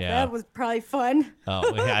me that. Yeah. That was probably fun.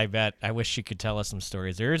 Oh, yeah, I bet. I wish she could tell us some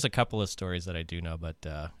stories. There's a couple of stories that I do know, but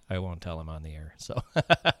I won't tell them on the air. So,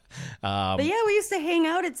 but yeah, we used to hang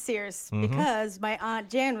out at Sears because my Aunt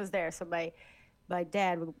Jan was there. So my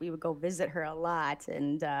dad, we would go visit her a lot,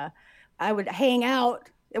 and I would hang out.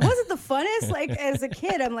 It wasn't the funnest. Like as a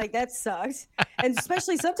kid, I'm like, that sucks. And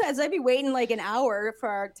especially sometimes I'd be waiting like an hour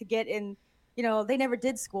to get in. They never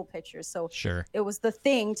did school pictures, so sure, it was the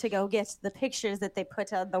thing to go get the pictures that they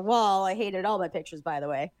put on the wall. I hated all my pictures, by the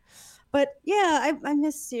way. But yeah, I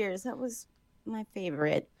miss Sears. That was my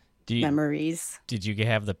favorite memories. Did you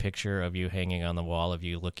have the picture of you hanging on the wall of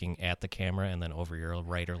you looking at the camera, and then over your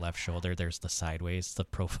right or left shoulder, there's the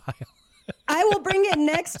profile? I will bring it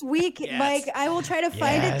next week, yes. Mike. I will try to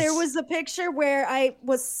find it. There was a picture where I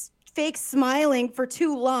was fake smiling for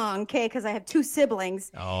too long, okay, because I have two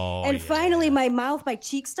siblings. Oh, and finally my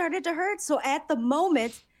cheeks started to hurt. So at the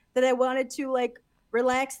moment that I wanted to like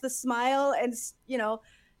relax the smile and,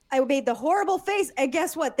 I made the horrible face. And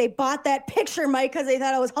guess what? They bought that picture, Mike, because they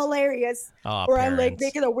thought it was hilarious. Oh, where parents. I'm like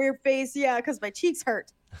making a weird face. Yeah, because my cheeks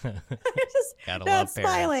hurt. Just not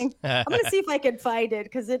smiling. I'm going to see if I can find it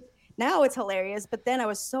because now it's hilarious, but then I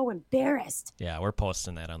was so embarrassed. Yeah, we're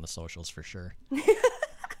posting that on the socials for sure.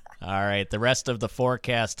 All right, the rest of the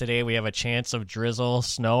forecast today, we have a chance of drizzle,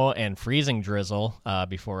 snow, and freezing drizzle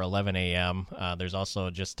before 11 a.m. There's also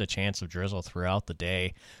just a chance of drizzle throughout the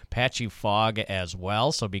day. Patchy fog as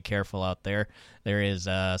well, so be careful out there. There is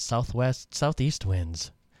southeast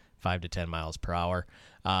winds, 5 to 10 miles per hour.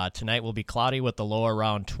 Tonight will be cloudy with the low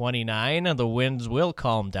around 29, and the winds will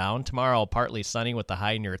calm down. Tomorrow, partly sunny with the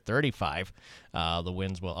high near 35. The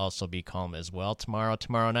winds will also be calm as well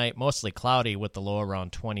tomorrow night, mostly cloudy with the low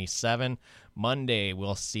around 27. Monday,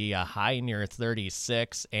 we'll see a high near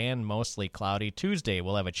 36 and mostly cloudy. Tuesday,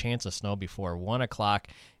 we'll have a chance of snow before 1 o'clock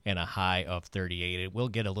and a high of 38. It will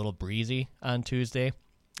get a little breezy on Tuesday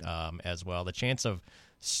as well. The chance of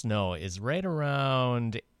snow is right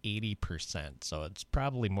around 80%, so it's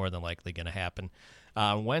probably more than likely going to happen.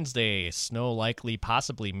 Wednesday, snow likely,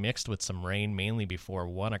 possibly mixed with some rain, mainly before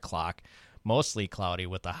 1 o'clock. Mostly cloudy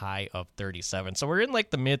with a high of 37. So we're in like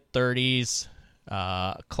the mid-30s,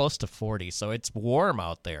 close to 40, so it's warm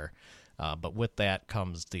out there. But with that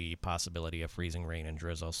comes the possibility of freezing rain and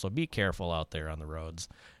drizzle, so be careful out there on the roads.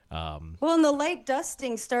 Well, and the light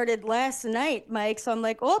dusting started last night, Mike, so I'm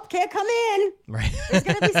like, can't come in. Right. There's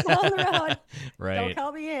going to be snow on the road. Right. Don't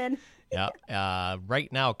call me in. Yeah.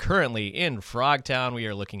 Right now, currently in Frogtown, we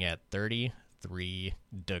are looking at 33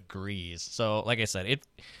 degrees. So, like I said,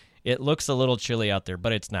 it looks a little chilly out there,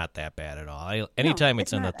 but it's not that bad at all. Anytime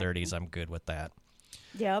it's in the 30s, I'm good with that.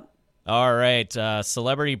 Yep. All right.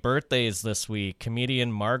 Celebrity birthdays this week.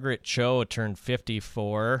 Comedian Margaret Cho turned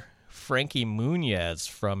 54. Frankie Muniz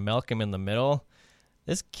from Malcolm in the Middle.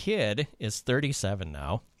 This kid is 37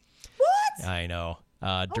 now. What? I know.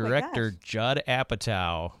 Director Judd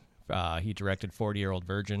Apatow. He directed 40-Year-Old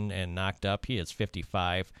Virgin and Knocked Up. He is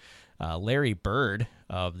 55. Larry Bird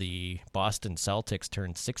of the Boston Celtics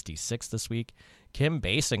turned 66 this week. Kim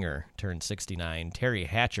Basinger turned 69. Terry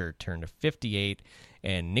Hatcher turned 58.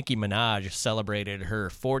 And Nicki Minaj celebrated her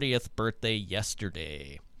 40th birthday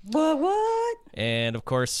yesterday. What? And of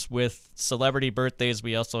course, with celebrity birthdays,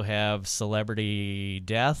 we also have celebrity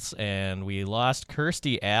deaths, and we lost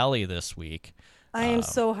Kirstie Alley this week. I am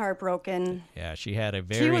so heartbroken. Yeah, she had a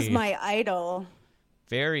She was my idol.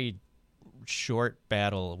 very short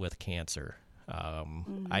battle with cancer.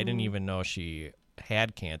 I didn't even know she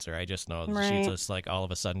had cancer. I just know she just like all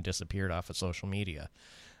of a sudden disappeared off of social media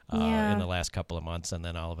in the last couple of months, and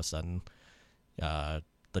then all of a sudden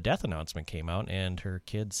the death announcement came out, and her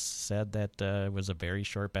kids said that it was a very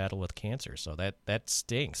short battle with cancer. So that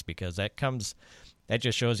stinks, because that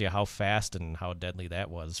just shows you how fast and how deadly that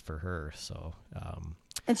was for her. So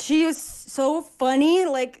and she was so funny.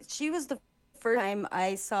 Like, she was the first time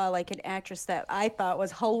I saw like an actress that I thought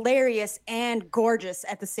was hilarious and gorgeous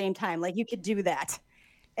at the same time. Like, you could do that.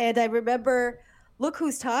 And I remember, Look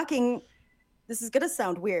Who's Talking. This is gonna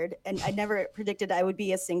sound weird, and I never predicted I would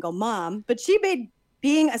be a single mom, but she made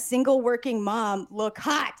being a single working mom look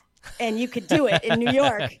hot, and you could do it in New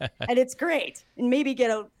York, and it's great. And maybe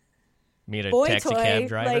get a boy taxi toy, cab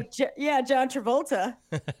driver. like John Travolta.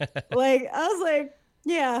 Like, I was like,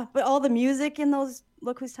 yeah, but all the music in those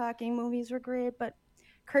Look Who's Talking movies were great. But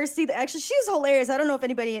Kirstie, actually, she was hilarious. I don't know if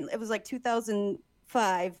anybody, it was like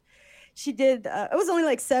 2005. She did, it was only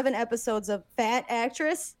like 7 episodes of Fat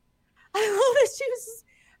Actress. I love that she was just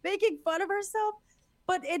making fun of herself,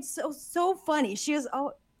 but it's so funny. She's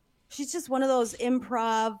just one of those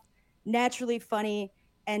improv, naturally funny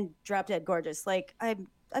and drop dead gorgeous. Like, I'm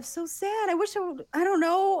so sad. I wish I don't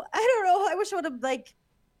know. I wish I would have like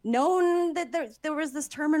known that there was this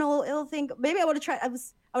terminal ill thing. Maybe I would have tried. I would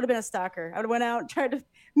have been a stalker. I would have went out and tried to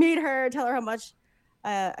meet her, tell her how much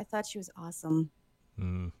I thought she was awesome.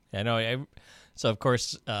 I know. So, of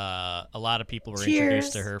course, a lot of people were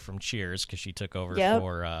introduced to her from Cheers, because she took over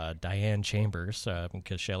for Diane Chambers,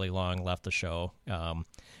 because Shelley Long left the show,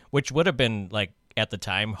 which would have been, like, at the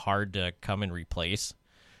time, hard to come and replace,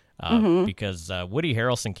 because Woody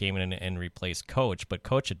Harrelson came in and replaced Coach, but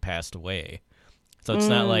Coach had passed away. So it's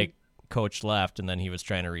not like Coach left and then he was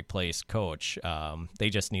trying to replace Coach. They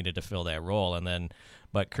just needed to fill that role.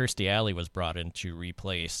 But Kirstie Alley was brought in to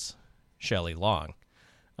replace Shelley Long.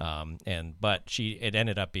 But it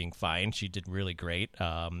ended up being fine. She did really great.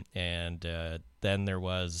 And then there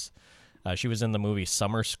was, she was in the movie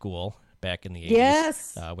Summer School back in the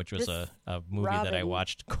 80s, which was a movie that I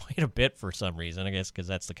watched quite a bit for some reason, I guess, because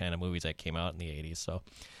that's the kind of movies that came out in the 80s. So,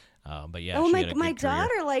 but yeah. Oh, she had a my good career.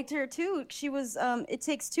 daughter liked her too. She was, It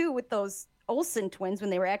Takes Two with those Olsen twins when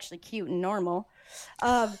they were actually cute and normal.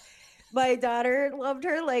 My daughter loved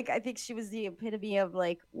her. Like, I think she was the epitome of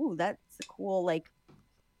like, ooh, that's a cool, like,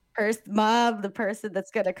 mom, the person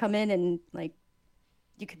that's gonna come in and like,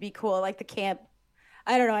 you could be cool, like the camp.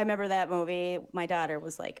 I don't know. I remember that movie. My daughter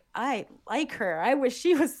was like, I like her. I wish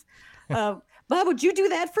she was. Mom, would you do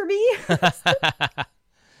that for me?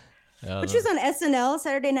 But she was on SNL,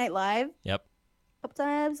 Saturday Night Live. Yep. A couple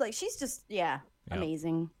times. Like, she's just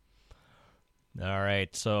amazing. All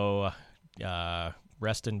right. So,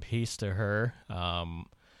 rest in peace to her.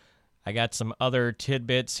 I got some other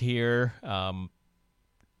tidbits here.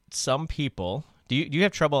 Some people, do you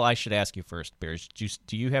have trouble? I should ask you first, Bears.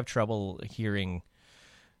 Do you have trouble hearing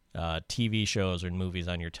TV shows or movies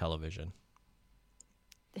on your television?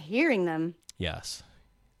 Hearing them? Yes.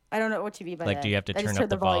 I don't know what you mean by that. Like, do you have to turn up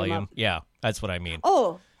the volume? Yeah, that's what I mean.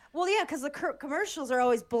 Oh, well, yeah, because the commercials are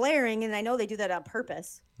always blaring, and I know they do that on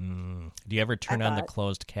purpose. Do you ever turn on the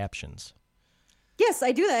closed captions? Yes,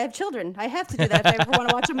 I do that. I have children. I have to do that if I ever want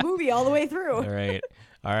to watch a movie all the way through.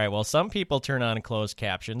 All right. Well, some people turn on closed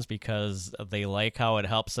captions because they like how it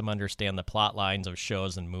helps them understand the plot lines of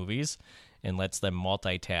shows and movies and lets them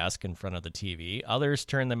multitask in front of the TV. Others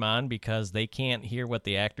turn them on because they can't hear what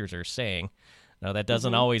the actors are saying. Now, that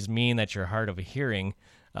doesn't always mean that you're hard of hearing.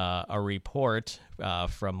 A report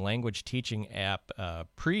from language teaching app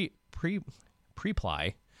Preply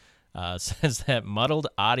says that muddled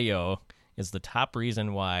audio is the top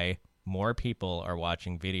reason why more people are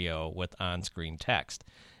watching video with on-screen text.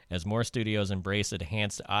 As more studios embrace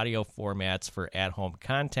enhanced audio formats for at-home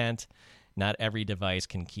content, not every device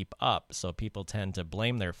can keep up, so people tend to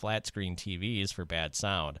blame their flat-screen TVs for bad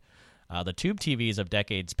sound. The tube TVs of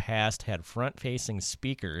decades past had front-facing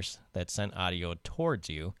speakers that sent audio towards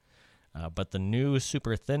you, but the new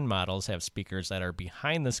super thin models have speakers that are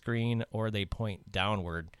behind the screen or they point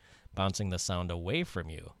downward, bouncing the sound away from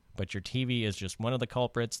you. But your TV is just one of the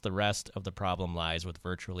culprits. The rest of the problem lies with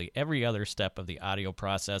virtually every other step of the audio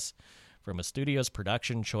process, from a studio's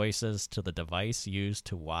production choices to the device used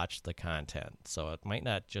to watch the content. So it might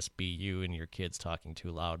not just be you and your kids talking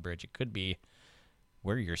too loud, Bridge. It could be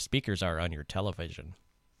where your speakers are on your television.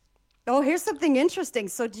 Oh, here's something interesting.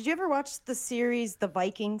 So, did you ever watch the series The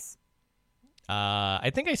Vikings?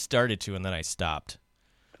 I think I started to, and then I stopped.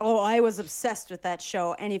 Oh, I was obsessed with that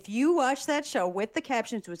show. And if you watch that show with the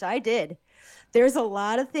captions, which I did, there's a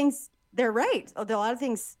lot of things. They're right. There are a lot of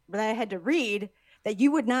things that I had to read that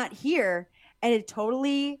you would not hear, and it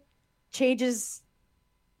totally changes.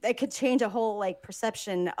 It could change a whole like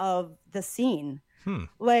perception of the scene.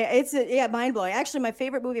 Like it's mind blowing. Actually, my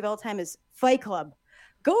favorite movie of all time is Fight Club.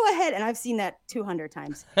 Go ahead, and I've seen that 200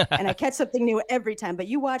 times, and I catch something new every time. But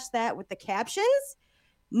you watch that with the captions,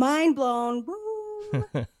 mind blown.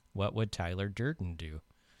 Boom. What would Tyler Durden do?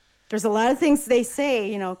 There's a lot of things they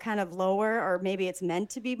say, kind of lower, or maybe it's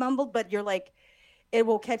meant to be mumbled, but you're like, it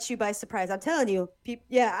will catch you by surprise. I'm telling you,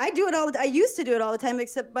 I do it all. I used to do it all the time,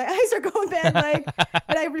 except my eyes are going bad,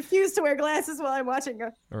 and I refuse to wear glasses while I'm watching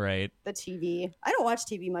the TV. I don't watch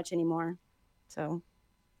TV much anymore, so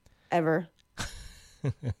ever.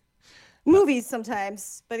 Movies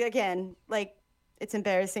sometimes, but again, like it's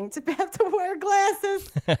embarrassing to have to wear glasses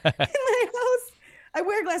in my house. I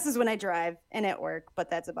wear glasses when I drive and at work, but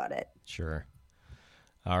that's about it. Sure.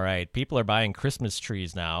 All right. People are buying Christmas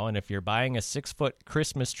trees now, and if you're buying a 6-foot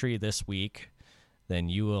Christmas tree this week, then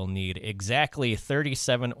you will need exactly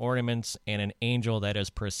 37 ornaments and an angel that is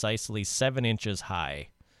precisely 7 inches high.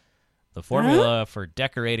 The formula for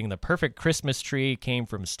decorating the perfect Christmas tree came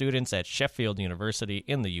from students at Sheffield University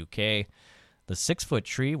in the UK. The 6-foot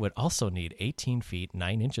tree would also need 18 feet,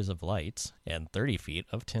 9 inches of lights and 30 feet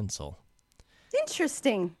of tinsel.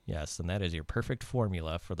 Interesting. Yes, and that is your perfect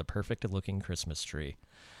formula for the perfect-looking Christmas tree.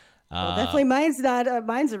 Well, definitely mine's not.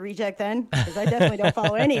 Mine's a reject then, because I definitely don't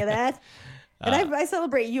follow any of that. And I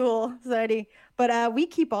celebrate Yule Society, but we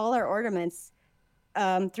keep all our ornaments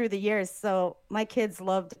through the years. So my kids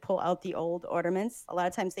love to pull out the old ornaments. A lot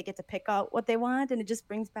of times they get to pick out what they want, and it just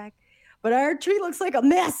brings back. But our tree looks like a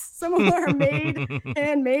mess. Some of them are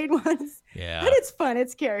handmade ones. Yeah, but it's fun.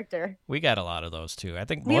 It's character. We got a lot of those too. I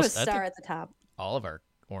think we have a star at the top. All of our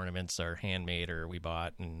ornaments are handmade or we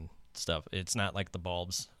bought and stuff. It's not like the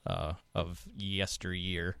bulbs of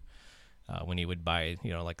yesteryear when you would buy,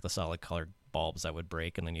 like the solid colored bulbs that would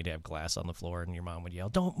break, and then you'd have glass on the floor, and your mom would yell,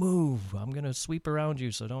 "Don't move! I'm gonna sweep around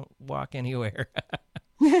you, so don't walk anywhere."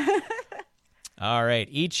 All right.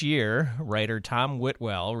 Each year, writer Tom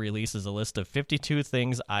Whitwell releases a list of 52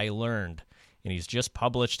 things I learned, and he's just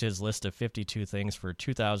published his list of 52 things for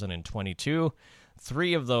 2022.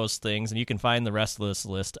 3 of those things, and you can find the rest of this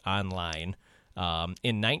list online.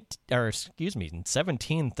 In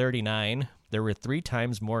 1739, there were 3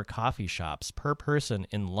 times more coffee shops per person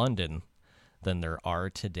in London than there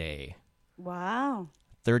are today. Wow.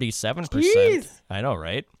 37%. Jeez. I know,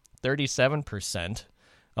 right? 37%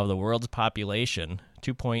 of the world's population,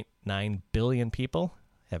 2.9 billion people,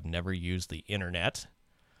 have never used the internet.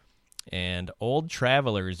 And old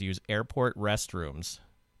travelers use airport restrooms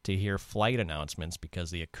to hear flight announcements because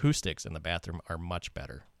the acoustics in the bathroom are much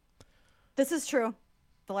better. This is true.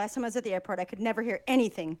 The last time I was at the airport, I could never hear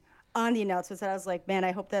anything on the announcements. And I was like, man,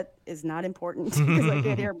 I hope that is not important because I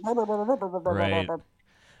can't hear.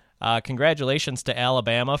 Right. Congratulations to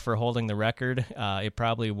Alabama for holding the record. It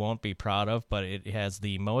probably won't be proud of, but it has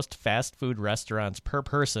the most fast food restaurants per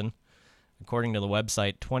person. According to the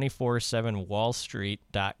website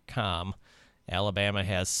 247wallstreet.com, Alabama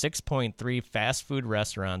has 6.3 fast food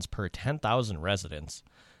restaurants per 10,000 residents.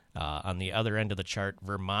 On the other end of the chart,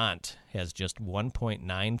 Vermont has just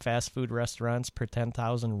 1.9 fast food restaurants per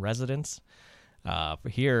 10,000 residents.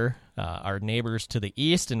 Here, our neighbors to the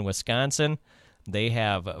east in Wisconsin, they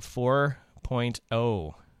have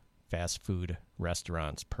 4.0 fast food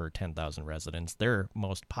restaurants per 10,000 residents. Their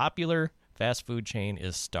most popular fast food chain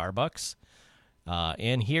is Starbucks.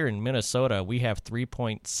 And here in Minnesota, we have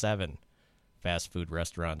 3.7 fast food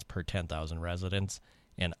restaurants per 10,000 residents.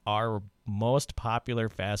 And our most popular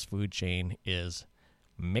fast food chain is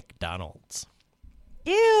McDonald's.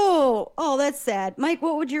 Ew. Oh, that's sad. Mike,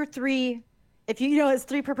 what would your 3, if it's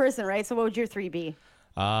 3 per person, right? So what would your 3 be?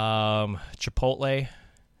 Chipotle,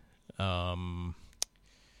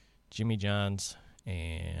 Jimmy John's,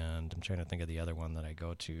 and I'm trying to think of the other one that I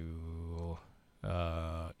go to.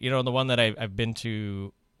 The one that I've been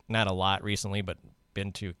to, not a lot recently, but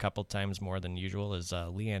been to a couple times more than usual is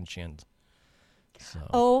Leanne Chin's. So.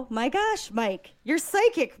 Oh my gosh, Mike, you're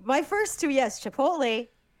psychic. My first 2, yes, Chipotle,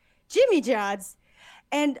 Jimmy John's,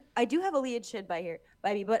 and I do have a Leanne Chin by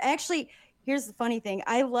me. But actually, here's the funny thing: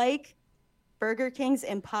 I like Burger King's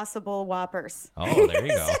Impossible Whoppers. Oh, there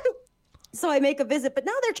you go. So I make a visit, but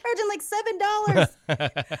now they're charging like $7.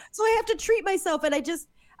 So I have to treat myself, and I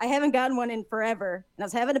haven't gotten one in forever. And I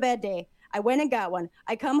was having a bad day. I went and got one.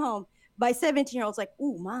 I come home. my 17-year-old's like,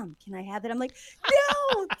 "Ooh, Mom, can I have that?" I'm like,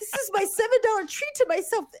 "No, this is my $7 treat to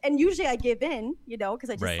myself." And usually I give in, because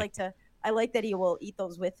I just I like that he will eat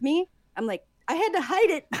those with me. I'm like, I had to hide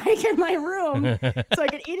it in my room so I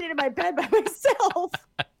could eat it in my bed by myself.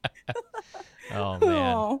 Oh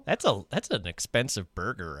man, that's an expensive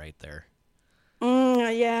burger right there.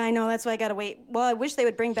 Yeah, I know. That's why I gotta wait. Well, I wish they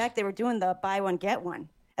would bring back. They were doing the buy one get one.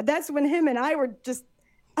 And that's when him and I were just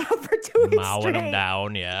up for 2 weeks mowing straight. them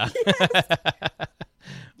down. Yeah. Yes.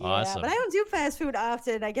 Awesome. Yeah, but I don't do fast food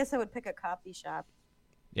often. I guess I would pick a coffee shop.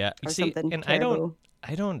 Yeah, or something. And Caribou.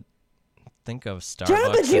 I don't think of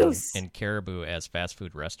Jamba Starbucks Juice and Caribou as fast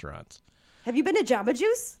food restaurants. Have you been to Jamba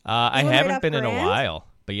Juice? I right haven't off been in a Grand? while,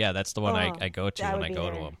 but yeah, that's the one I go to that when would I be go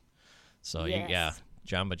to there. them. So Yes. yeah,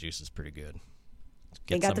 Jamba Juice is pretty good.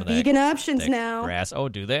 They got some the of that- vegan options that now. Grass. Oh,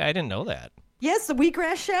 do they? I didn't know that. Yes, the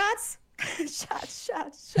wheatgrass shots.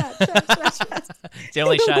 shots. It's the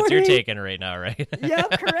only In the shots you're morning. taking right now, right?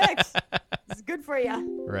 Yep, correct. It's good for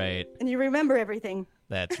you. Right. And you remember everything.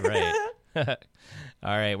 That's right. All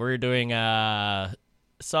right, we're doing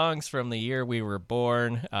songs from the year we were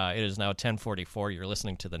born. It is now 10:44. You're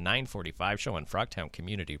listening to the 9:45 show on Frogtown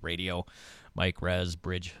Community Radio. Mike Rez,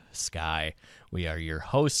 Bridge Sky. We are your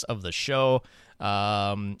hosts of the show.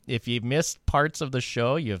 If you missed parts of the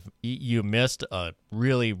show, you missed a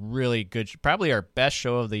really, really good, probably our best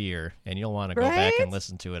show of the year, and you'll want to go back and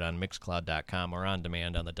listen to it on Mixcloud.com or on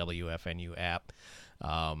demand on the WFNU app.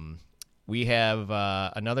 We have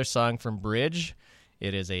another song from Bridge.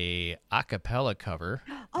 It is a cappella cover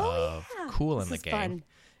of Cool in the Gang. Fun.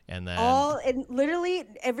 And then and literally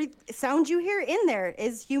every sound you hear in there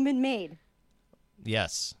is human made.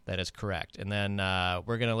 yes, that is correct. And then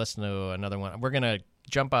we're going to listen to another one. We're going to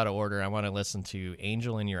jump out of order. I want to listen to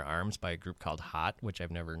Angel in Your Arms by a group called Hot, which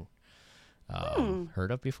I've never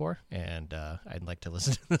heard of before. And I'd like to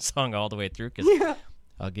listen to the song all the way through because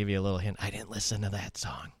I'll give you a little hint. I didn't listen to that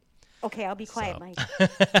song. Okay, I'll be quiet, Mike.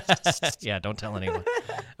 Yeah, don't tell anyone.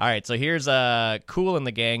 All right, so here's Cool in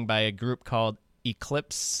the Gang by a group called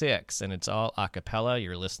Eclipse 6, and it's all a cappella.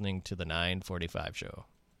 You're listening to the 9:45 show.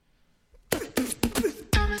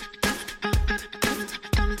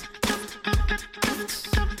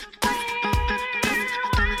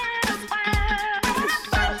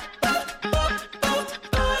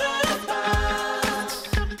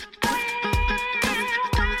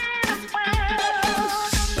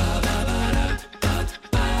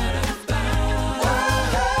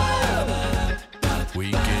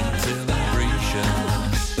 Weekend celebration.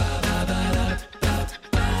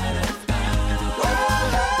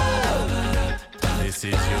 This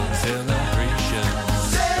is your celebration.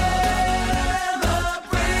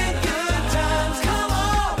 Celebrate good times, come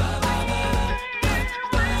on.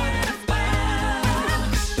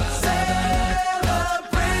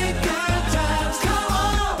 Celebrate good times, come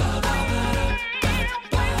on.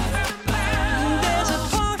 There's a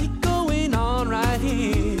party going on right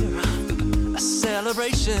here. A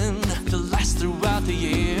celebration to last throughout the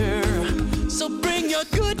year. So bring your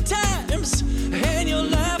good times and your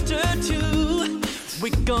laughter too.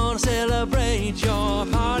 We're gonna celebrate your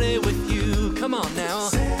party with you. Come on now.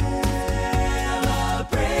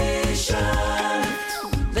 Celebration.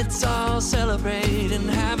 Let's all celebrate and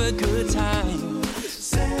have a good time.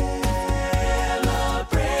 Celebration.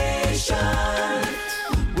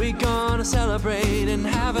 We're gonna celebrate and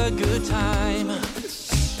have a good time.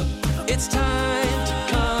 It's time to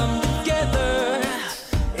come together.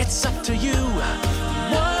 It's up to you.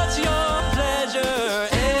 What's your pleasure?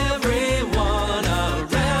 Everyone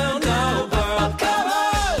around the world, come on!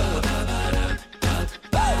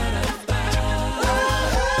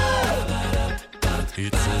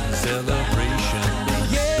 It's a celebration.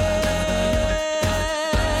 Yeah,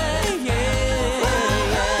 yeah,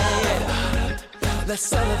 yeah. Let's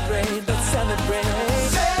celebrate, let's celebrate.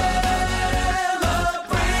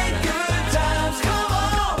 Celebrate good times, come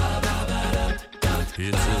on!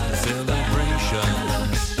 It's a celebration.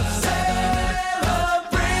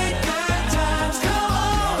 Celebrate good times, come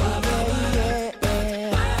on!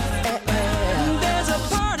 There's a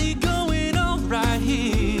party going on right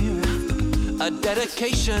here. A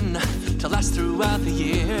dedication to last throughout the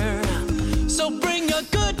year. So bring your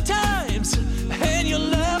good times and your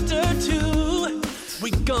laughter too.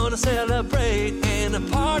 We're gonna celebrate and a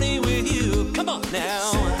party with you. Come on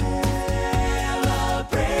now.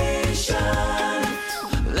 Celebration.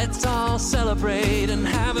 Let's all celebrate and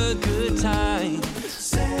have a good time.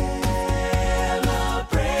 Celebration.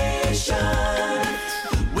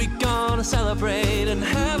 We're gonna celebrate and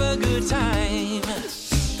have a good time.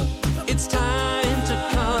 It's time to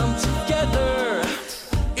come together.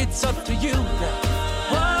 It's up to you.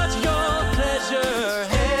 What's your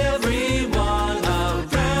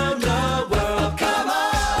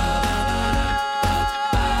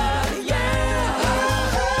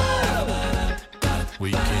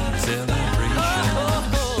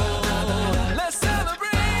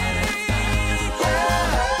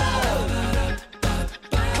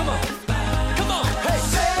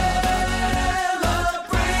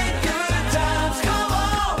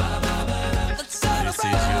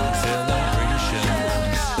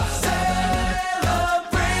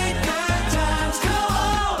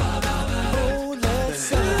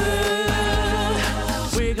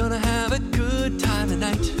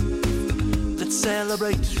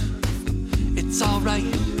celebrate. It's alright.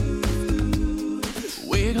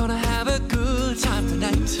 We're gonna have a good time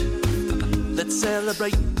tonight. Let's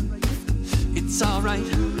celebrate. It's alright.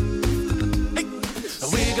 Hey.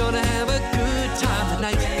 We're gonna have a good time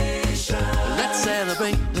tonight. Let's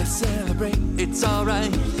celebrate. Let's celebrate. It's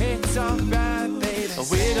alright. It's alright, baby.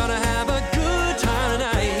 We're gonna have a good time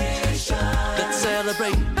tonight. Let's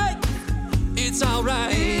celebrate. Hey. It's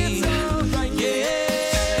alright. It's alright. Yeah.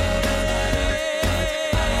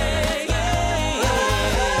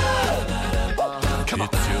 Come on. Come on,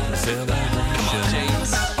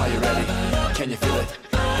 James. Are you ready? Can you feel it?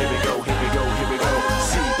 Here we go, here we go, here we go.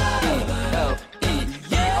 C-E-L-E-E-R-A-T-E.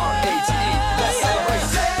 Let's celebrate.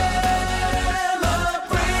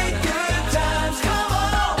 Celebrate good times. Come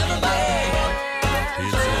on. Everybody.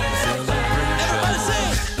 Everybody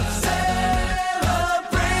sing.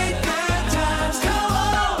 Celebrate good times. Come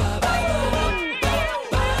on.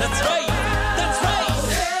 That's right. That's right.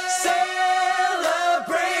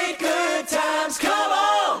 Celebrate good times. Come on.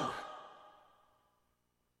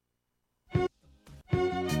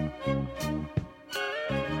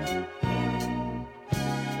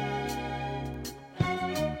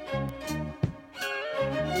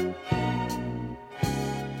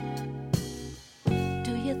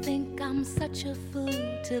 Do you think I'm such a fool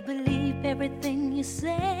to believe everything you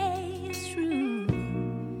say is true?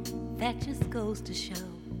 That just goes to show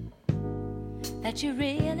that you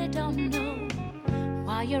really don't know.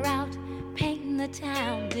 While you're out painting the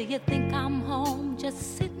town, do you think I'm home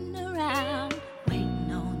just sitting around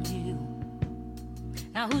waiting on you?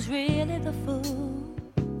 Now who's really the fool?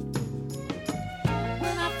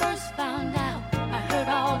 When I first found out, I heard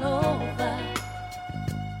all over.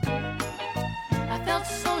 I felt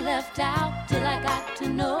so left out till I got to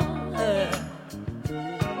know her.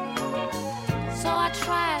 So I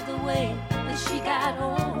tried the way that she got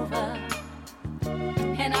over,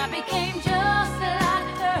 and I became just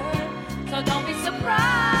like her. So don't be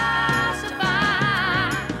surprised to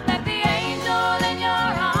find that the angel in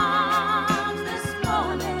your arms this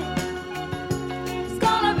morning is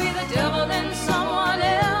gonna be the devil in someone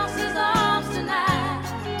else's arms tonight.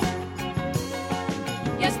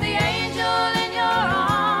 Yes, the angel in your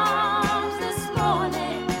arms this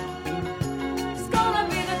morning is gonna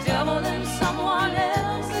be the devil in someone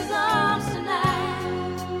else's arms tonight.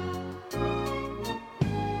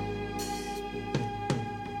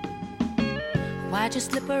 Why'd you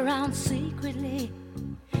slip around secretly?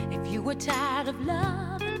 If you were tired of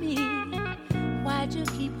loving me, why'd you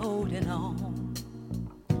keep holding on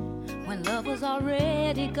when love was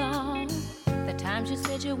already gone? The times you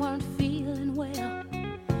said you weren't feeling well,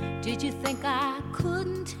 did you think I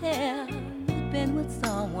couldn't tell you'd been with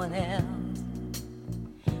someone else?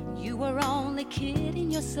 You were only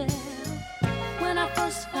kidding yourself. When I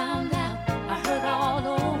first found out, I heard all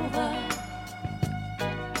over.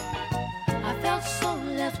 I felt so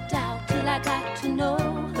left out till I got to know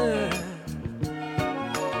her.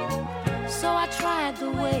 So I tried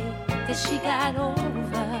the way that she got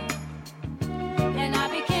over, and I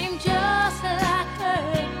became just like her.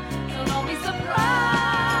 So don't be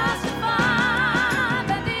surprised to find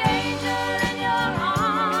that the angel in your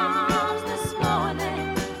arms this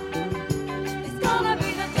morning is gonna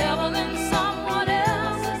be the devil in someone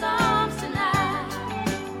else's arms tonight.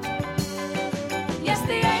 Yes,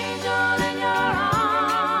 the angel in your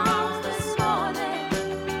arms this morning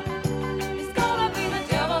is gonna be the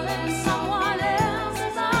devil in someone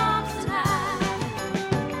else's arms tonight.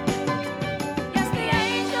 Yes, the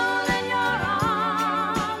angel in your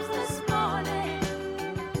arms this morning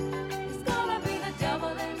is gonna be the devil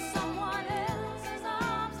in someone else's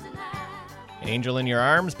arms tonight. Angel in Your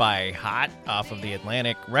Arms by Hot off of the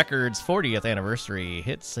Atlantic Records 40th anniversary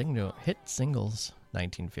hit singles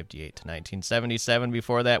 1958 to 1977.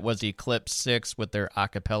 Before that was Eclipse 6 with their a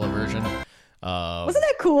cappella version of Wasn't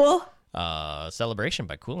that cool? Celebration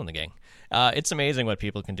by Kool and the Gang. It's amazing what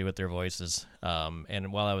people can do with their voices.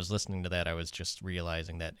 And while I was listening to that, I was just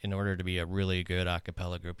realizing that in order to be a really good a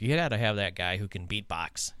cappella group, you got to have that guy who can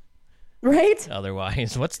beatbox. Right?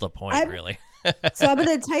 Otherwise, what's the point, really? So I'm going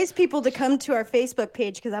to entice people to come to our Facebook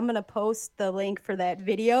page because I'm going to post the link for that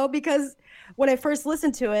video, because when I first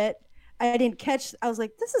listened to it, I didn't catch. I was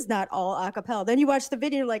like, this is not all a cappella. Then you watch the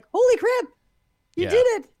video, you're like, holy crap, you did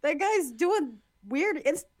it. That guy's doing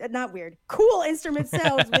cool instrument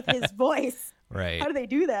sounds with his voice. Right. How do they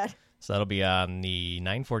do that? So that'll be on the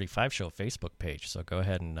 945 Show Facebook page. So go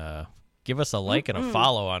ahead and give us a like and a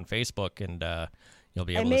follow on Facebook, and you'll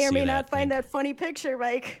be able to see that. I may or may not find that funny picture,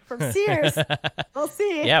 Mike, from Sears. We'll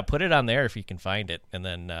see. Yeah, put it on there if you can find it, and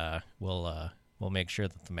then we'll we'll make sure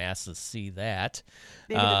that the masses see that.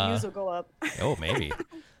 Maybe the views will go up. Oh, maybe.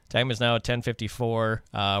 Time is now at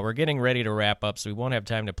 10:54. We're getting ready to wrap up, so we won't have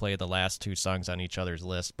time to play the last two songs on each other's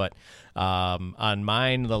list. But on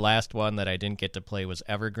mine, the last one that I didn't get to play was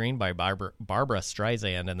Evergreen by Barbara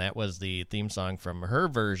Streisand, and that was the theme song from her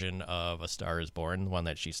version of A Star is Born, the one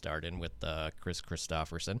that she starred in with Chris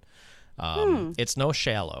Christopherson. It's no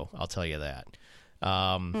Shallow, I'll tell you that.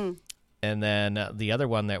 And then the other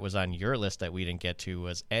one that was on your list that we didn't get to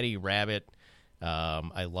was Eddie Rabbitt,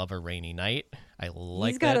 I Love a Rainy Night. I like that song.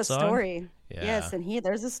 He's got a story. Yeah. Yes, and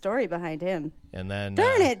there's a story behind him. And then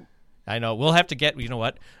Darn it! I know we'll have to get. You know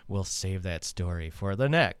what? We'll save that story for the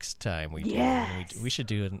next time we do. Yes. We should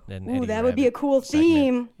do an Ooh, Eddie that would be a Rabbitt cool segment.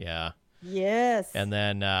 theme. Yeah. Yes. And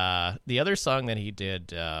then the other song that he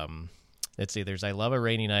did, let's see, there's I Love a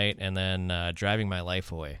Rainy Night and then Driving My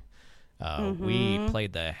Life Away. We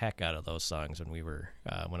played the heck out of those songs when we were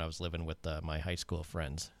when I was living with my high school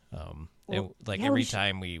friends. Every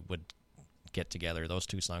time we would get together, those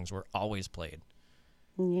two songs were always played.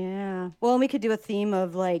 Yeah. Well, we could do a theme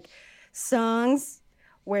of like songs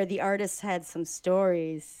where the artist had some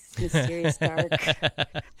stories, mysterious, dark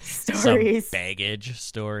stories, some baggage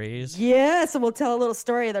stories. Yeah. So we'll tell a little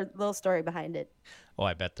story, the little story behind it. Oh,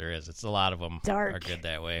 I bet there is. It's a lot of them dark. Are good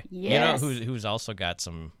that way. Yes. You know who's also got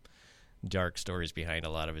some dark stories behind a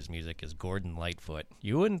lot of his music is Gordon Lightfoot.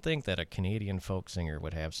 You wouldn't think that a Canadian folk singer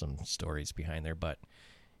would have some stories behind their butt.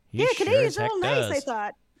 Canadians are all nice, I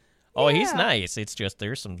thought. Oh, yeah. He's nice. It's just he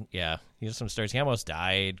has some stories. He almost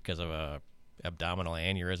died because of a abdominal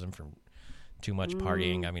aneurysm from too much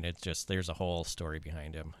partying. I mean, it's just there's a whole story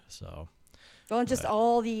behind him. So, well, and just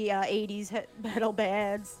all the 80s metal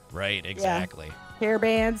bands. Right, exactly. Yeah. Hair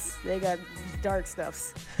bands, they got dark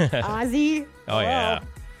stuffs. Ozzy. Oh, yeah.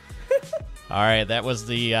 All right, that was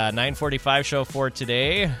the 9:45 show for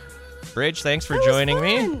today. Bridge, thanks for joining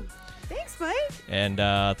me. Thanks, Mike. And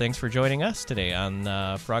thanks for joining us today on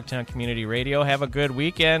Frogtown Community Radio. Have a good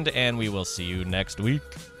weekend, and we will see you next week.